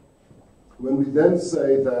 Now, when we then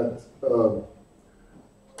say that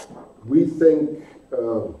we think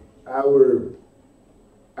our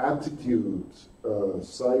attitude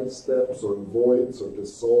sidesteps or avoids or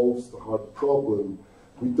dissolves the hard problem,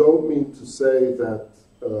 we don't mean to say that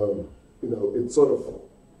it sort of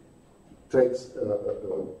takes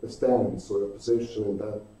a stance or a position in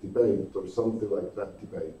that debate or something like that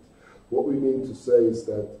debate. What we mean to say is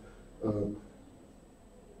that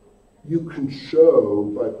you can show,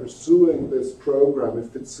 by pursuing this program,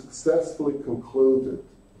 if it's successfully concluded,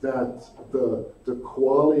 that the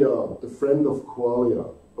qualia, the friend of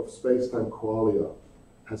qualia, of space-time qualia,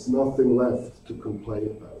 has nothing left to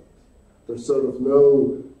complain about. There's sort of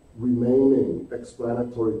no remaining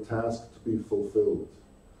explanatory task to be fulfilled.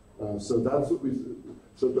 So that's what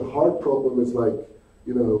so the hard problem is like,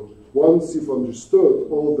 once you've understood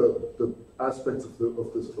all the aspects of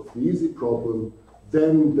the easy problem,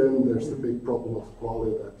 then there's the big problem of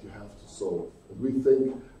qualia that you have to solve. And we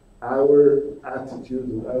think our attitude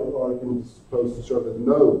and our argument is supposed to show that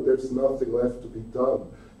no, there's nothing left to be done.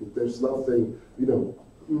 There's nothing,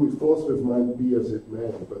 philosophy of mind be as it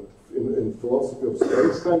may, but in philosophy of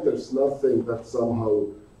space-time, there's nothing that somehow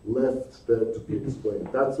left there to be explained.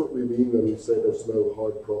 That's what we mean when we say there's no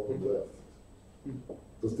hard problem left.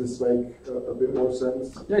 Does this make a bit more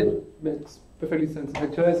sense? Yeah, it makes perfectly sense.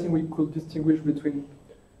 Actually, I think we could distinguish between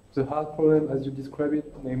the hard problem, as you describe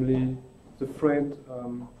it, namely the friend,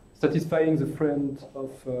 satisfying the friend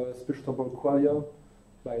of special temporal qualia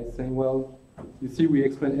by saying, well, you see, we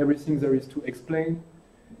explain everything there is to explain,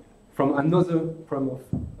 from another problem of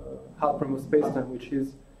hard problem of space-time, which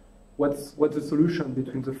is what's the solution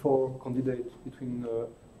between the four candidates, between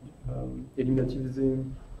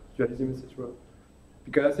eliminativism, dualism, etc.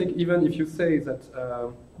 Because I think even if you say that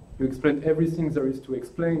you explain everything there is to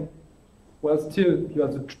explain, well, still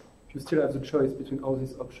you still have the choice between all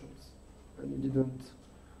these options, and you didn't.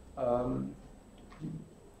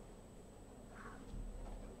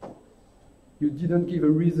 You didn't give a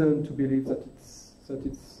reason to believe that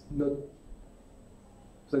it's not,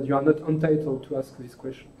 that you are not entitled to ask this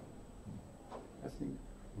question. I think,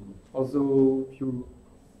 although you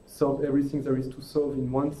solve everything there is to solve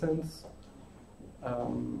in one sense,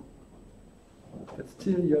 but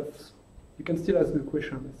still you can still ask the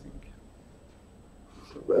question, I think.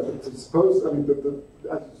 But suppose, I mean,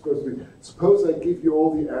 suppose I give you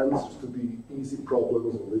all the answers to the easy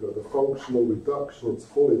problems, and the functional reduction, it's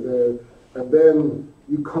fully there, and then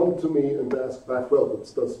you come to me and ask back, well, but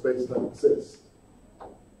does space-time exist?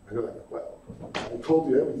 And you're like, well, I told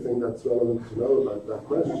you everything that's relevant to know about that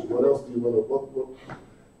question. What else do you want to, what?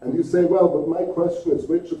 And you say, well, but my question is,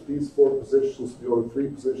 which of these four positions or three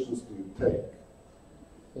positions do you take?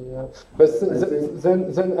 Yeah, but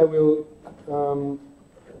then I will.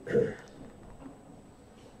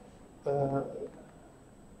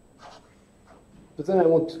 But then I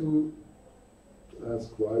want to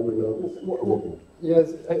ask why we're not.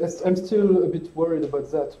 Yes, I'm still a bit worried about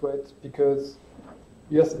that, right? Because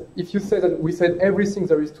yes, if you say that we said everything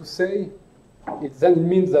there is to say, it then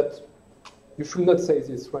means that you should not say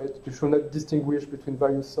this, right? You should not distinguish between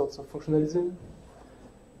various sorts of functionalism.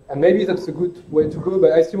 And maybe that's a good way to go,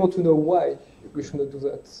 but I still want to know why we should not do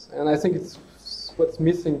that. And I think it's what's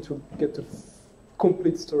missing to get a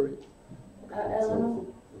complete story. Eleanor?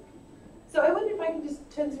 So I wonder if I can just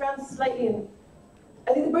turn this around slightly, and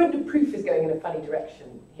I think the burden of proof is going in a funny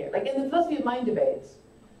direction here. Like in the philosophy of mind debates,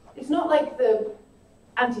 it's not like the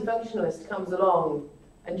anti-functionalist comes along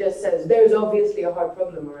and just says, there's obviously a hard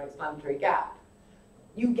problem or an explanatory gap.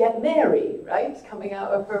 You get Mary, right, coming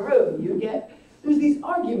out of her room. There's these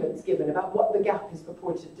arguments given about what the gap is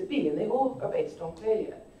purported to be, and they all are based on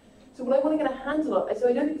failure. So what I want to get a handle on, so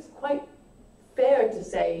I don't think it's quite fair to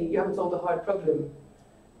say you haven't solved a hard problem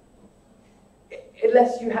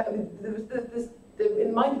unless you have,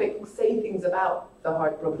 in mind debate, people say things about the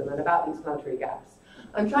hard problem and about the explanatory gaps.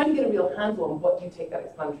 I'm trying to get a real handle on what you take that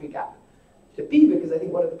explanatory gap to be, because I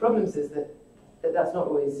think one of the problems is that that's not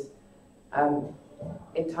always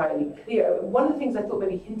entirely clear. One of the things I thought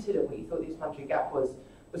maybe hinted at what you thought the explanatory gap was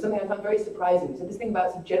something I found very surprising. So this thing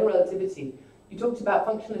about some general relativity, you talked about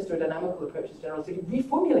functionalist or dynamical approaches to general relativity,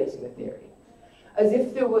 reformulating the theory, as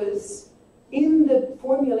if there was, in the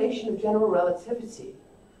formulation of general relativity,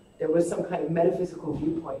 there was some kind of metaphysical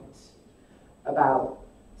viewpoint about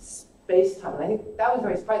space-time. And I think that was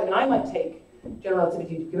very surprising. I mean, I might take general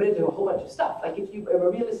relativity to commit to a whole bunch of stuff. Like if you are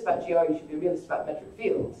a realist about GR, you should be a realist about metric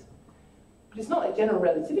fields. But it's not like general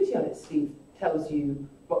relativity on its sleeve tells you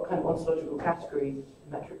what kind of ontological category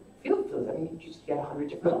metric field fills. I mean, you just get 100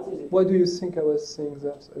 different answers. Why do you think I was saying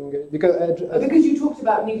that? I don't get it. Because you talked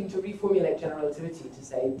about needing to reformulate general relativity to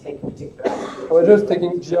say, take a particular attitude. I was just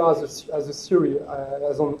taking GR as a theory,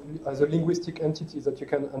 as a linguistic entity that you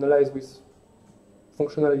can analyze with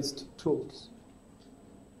functionalist tools.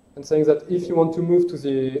 And saying that if you want to move to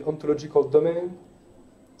the ontological domain,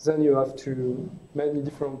 then you have to many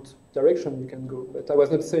different directions you can go. But I was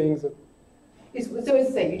not saying that. So as I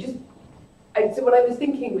say, so what I was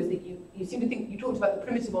thinking was that you seem to think, you talked about the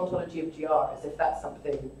primitive ontology of GR as if that's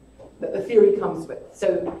something that the theory comes with.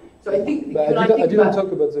 So I think that I didn't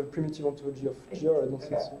talk about the primitive ontology of GR, I don't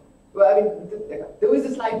think so. Well, I mean, there was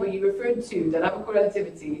a slide where you referred to dynamical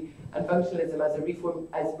relativity and functionalism as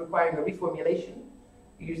requiring a reformulation,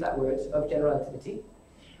 you use that word, of general relativity.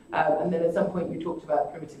 And then at some point you talked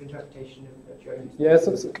about primitive interpretation of GR. Yeah,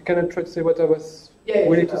 so can I try to say what I was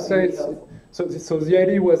willing to say? Really so the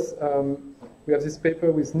idea was, we have this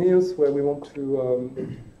paper with Niels where we want to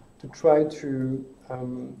try to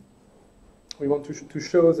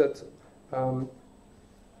show that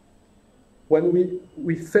when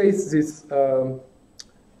we face this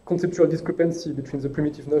conceptual discrepancy between the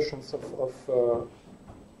primitive notions of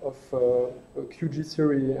QG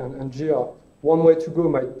theory and GR, one way to go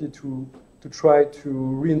might be to try to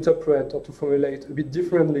reinterpret or to formulate a bit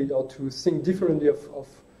differently or to think differently of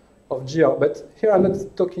GR. But here I'm not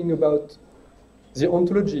talking about the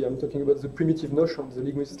ontology, I'm talking about the primitive notions, the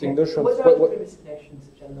linguistic notions. What are the primitive notions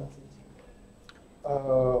of general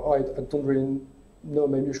relativity? I don't really know,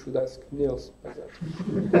 maybe you should ask Niels. I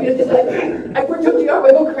mean, I've worked on GR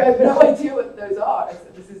my whole career, I have no idea what those are. I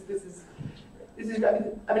think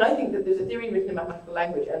that there's a theory written in mathematical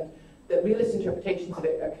language, and that realist interpretations of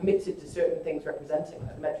it are committed to certain things representing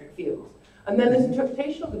the metric field. And then there's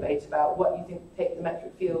interpretational debate about what you think take the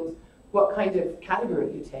metric field, what kind of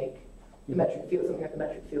category you take the metric field, something like the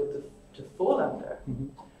metric field to fall under. Mm-hmm.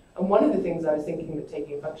 And one of the things I was thinking that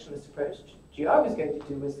taking a functionalist approach to GR was going to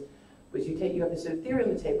do was you have this sort of theory on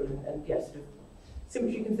the table and yes, sort of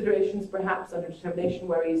symmetry considerations perhaps under determination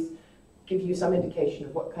worries give you some indication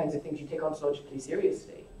of what kinds of things you take ontologically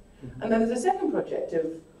seriously. Mm-hmm. And then there's a second project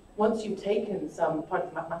of once you've taken some part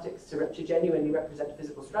of mathematics to genuinely represent a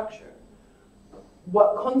physical structure,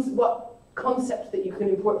 what concepts that you can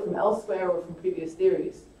import from elsewhere or from previous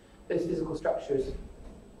theories those physical structures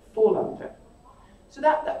fall under. So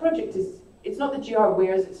that project it's not that GR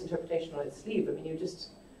wears its interpretation on its sleeve. I mean, you just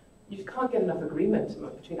can't get enough agreement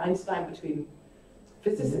between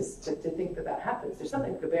physicists to think that happens. There's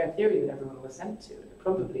something like a bare theory that everyone will assent to. It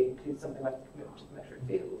probably includes something like the commitment to the metric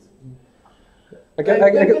fields. But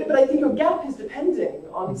I think your gap is depending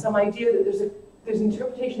on some idea that there's an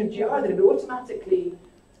interpretation of GR that it automatically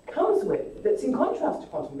comes with that's in contrast to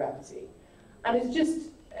quantum gravity, and it's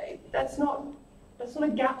just that's not a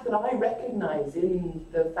gap that I recognize in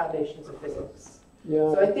the foundations of physics.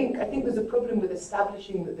 Yeah. So I think there's a problem with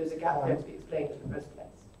establishing that there's a gap there to be explained in the first place.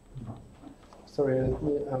 Sorry, let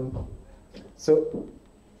me. So,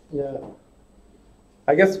 yeah,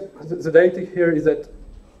 I guess the dialectic here is that.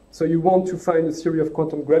 So you want to find a theory of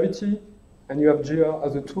quantum gravity, and you have GR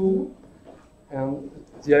as a tool, And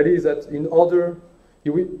the idea is that in order,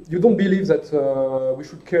 you don't believe that we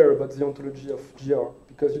should care about the ontology of GR,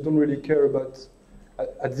 because you don't really care about,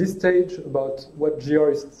 at this stage, about what GR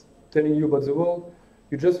is telling you about the world.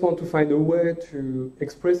 You just want to find a way to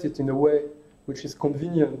express it in a way which is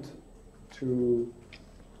convenient to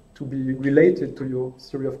be related to your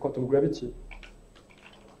theory of quantum gravity.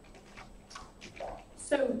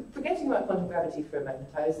 So, forgetting about quantum gravity for a moment,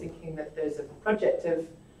 I was thinking that there's a project of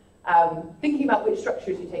thinking about which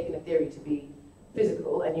structures you take in a theory to be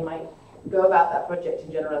physical, and you might go about that project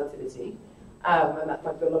in general relativity, and that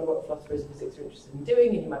might be a lot of what philosophers of physics are interested in doing,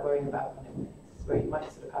 and you might worry about where you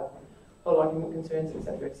might sort of have whole argument concerns,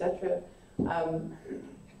 etc.,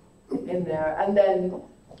 in there. And then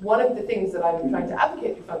one of the things that I'm trying to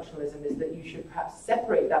advocate for functionalism is that you should perhaps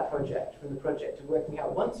separate that project from the project of working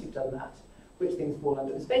out, once you've done that, which things fall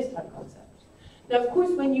under the space-time concept. Now, of course,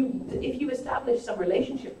 if you establish some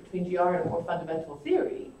relationship between GR and a more fundamental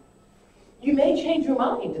theory, you may change your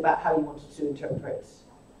mind about how you wanted to interpret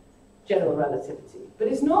general relativity. But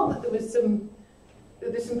it's not that there's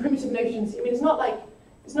some primitive notions. I mean, it's not like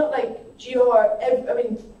GR. I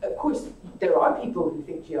mean, of course, there are people who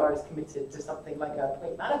think GR is committed to something like a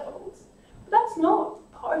point manifold, but that's not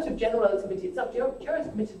part of general relativity itself. GR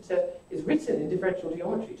is written in differential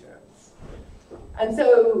geometry terms, and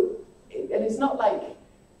so, it's not like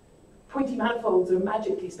pointy manifolds are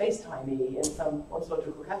magically space-timey in some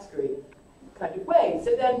ontological category kind of way.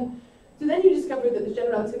 So then you discover that there's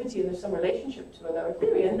general relativity and there's some relationship to another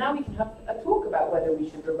theory, and now we can have a talk about whether we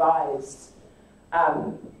should revise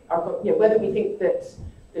whether we think that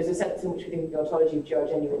there's a sense in which we think the ontology of GR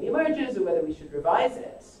genuinely emerges, or whether we should revise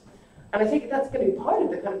it. And I think that's going to be part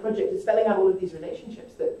of the kind of project, is spelling out all of these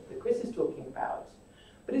relationships that Chris is talking about.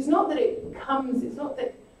 But it's not that it's not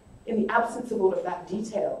that in the absence of all of that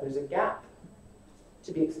detail, there's a gap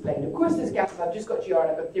to be explained. Of course, there's a gap if I've just got GR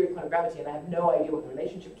and I've got theory of quantum gravity and I have no idea what the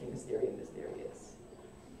relationship between this theory and this theory is.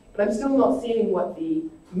 But I'm still not seeing what the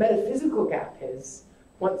metaphysical gap is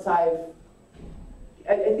once I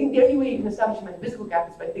think the only way you can establish a metaphysical gap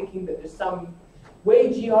is by thinking that there's some way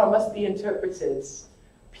GR must be interpreted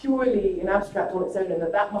purely in abstract on its own, and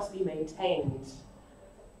that must be maintained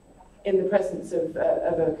in the presence of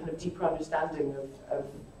a kind of deeper understanding of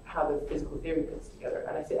how the physical theory puts together.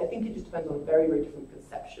 And I think it just depends on a very, very different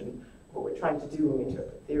conception of what we're trying to do when we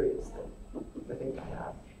interpret theories than the thing I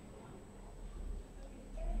have.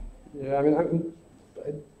 Yeah, I mean,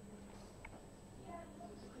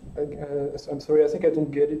 I'm sorry, I think I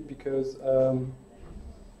don't get it, because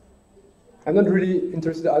I'm not really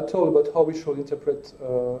interested at all about how we should interpret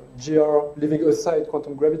GR, leaving aside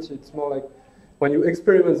quantum gravity. It's more like when you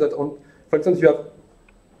experiment that on, for instance, you have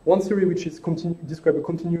one theory which is describe a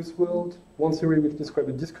continuous world, one theory which describes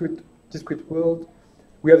a discrete world.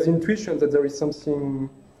 We have the intuition that there is something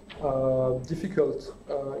difficult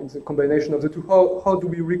in the combination of the two. How do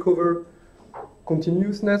we recover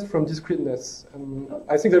continuousness from discreteness?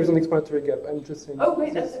 I think there is an explanatory gap. I'm just saying. Oh,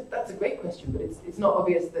 great! That's a great question, but it's not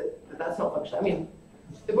obvious that that's not functional. I mean,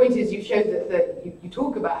 the point is you showed that you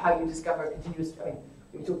talk about how you discover continuous. I mean,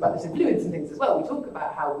 we talk about this in fluids and things as well. We talk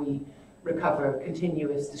about how we recover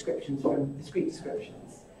continuous descriptions from discrete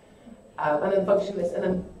descriptions, and then functionalist,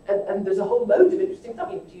 and there's a whole load of interesting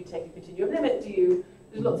stuff. Do you take a continuum limit?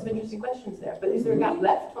 There's lots of interesting questions there. But is there a gap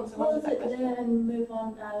left once someone answers that question? Then move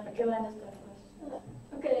on. Joanna's got a question.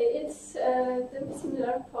 Okay, it's a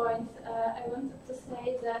similar point. I wanted to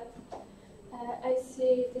say that I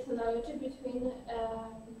see this analogy between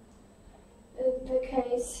the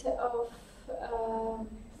case of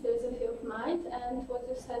philosophy of mind and what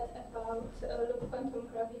you said about loop quantum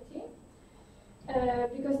gravity.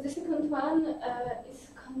 Because the second one is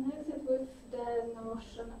connected with the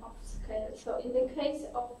notion of scale. So in the case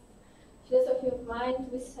of philosophy of mind,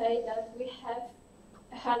 we say that we have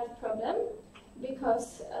a hard problem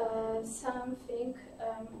because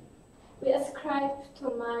we ascribe to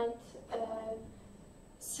mind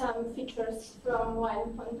some features from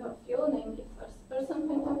one point of view, namely first-person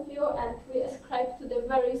point of view, and we ascribe to the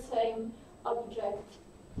very same object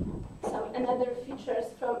some another features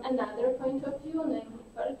from another point of view, namely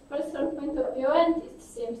third-person point of view, and it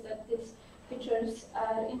seems that these features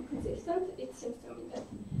are inconsistent. It seems to me that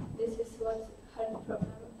this is what hard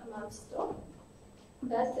problem amounts to.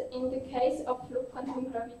 But in the case of loop quantum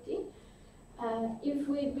gravity,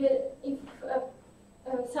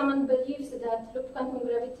 if someone believes that loop quantum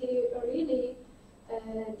gravity really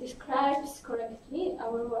describes correctly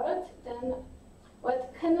our world, then one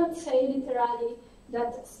cannot say literally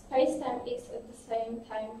that space-time is at the same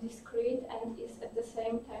time discrete and is at the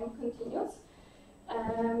same time continuous,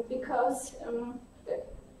 because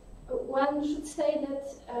one should say that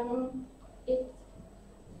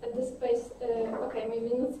the space, okay,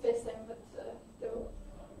 maybe not space-time, but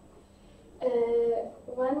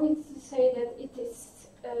one needs to say that it is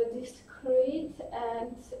discrete,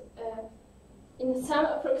 and in some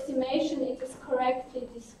approximation it is correctly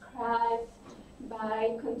described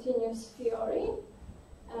by continuous theory.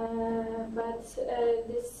 But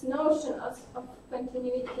this notion of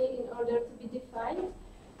continuity, in order to be defined,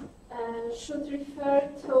 should refer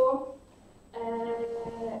to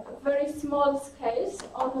very small scales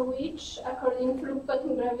on which, according to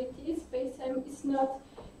quantum gravity, space-time is not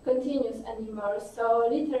continuous anymore. So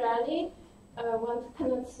literally, one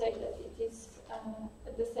cannot say that it is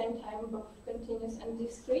at the same time both continuous and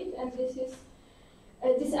discrete, and this is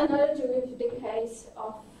this analogy with the case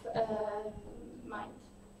of mind.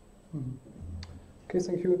 Okay,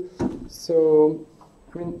 thank you. So,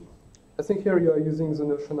 I mean, I think here you are using the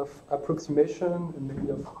notion of approximation and maybe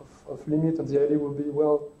of limit, and the idea will be,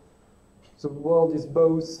 well, the world is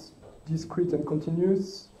both discrete and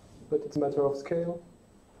continuous, but it's a matter of scale.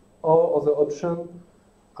 Or other option,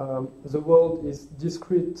 the world is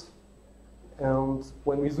discrete, and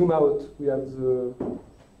when we zoom out, we have the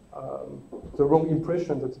wrong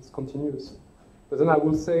impression that it's continuous. But then I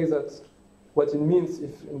will say that what it means,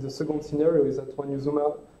 if in the second scenario, is that when you zoom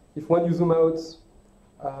out, when you zoom out,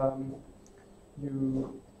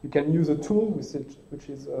 you can use a tool with it, which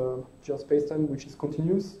is just spacetime, which is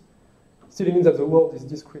continuous. Still, it means that the world is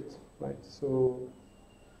discrete, right? So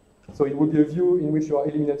it would be a view in which you are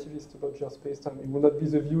eliminativist about just spacetime. It would not be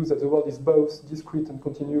the view that the world is both discrete and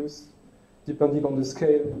continuous, depending on the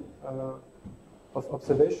scale of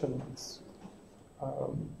observation. It's,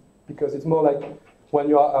 because it's more like when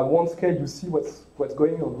you are at one scale, you see what's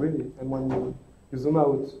going on, really. And when you zoom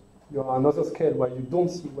out, you are another scale where you don't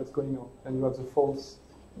see what's going on, and you have the false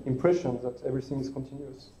impression that everything is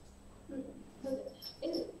continuous. But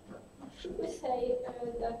should we say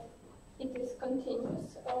that it is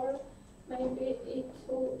continuous, or maybe it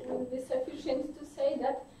will be sufficient to say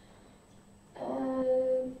that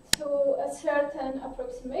to a certain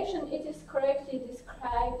approximation it is correctly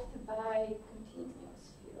described by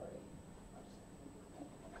continuous theory?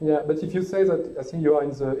 Yeah, but if you say that, I think you are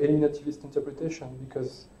in the eliminativist interpretation,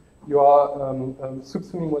 because you are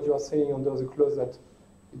subsuming what you are saying under the clause that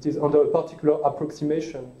it is under a particular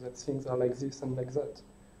approximation that things are like this and like that.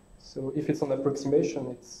 So if it's an approximation,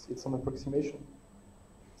 it's an approximation.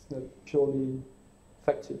 It's not purely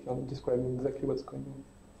factive. You're not describing exactly what's going on,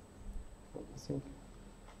 I think.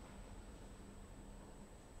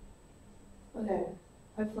 Okay.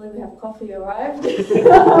 Hopefully we have coffee arrived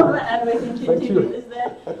and we can continue this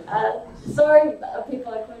there. Sorry,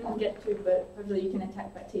 people I couldn't get to, but hopefully you can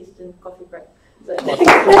attack Baptiste in coffee break. So.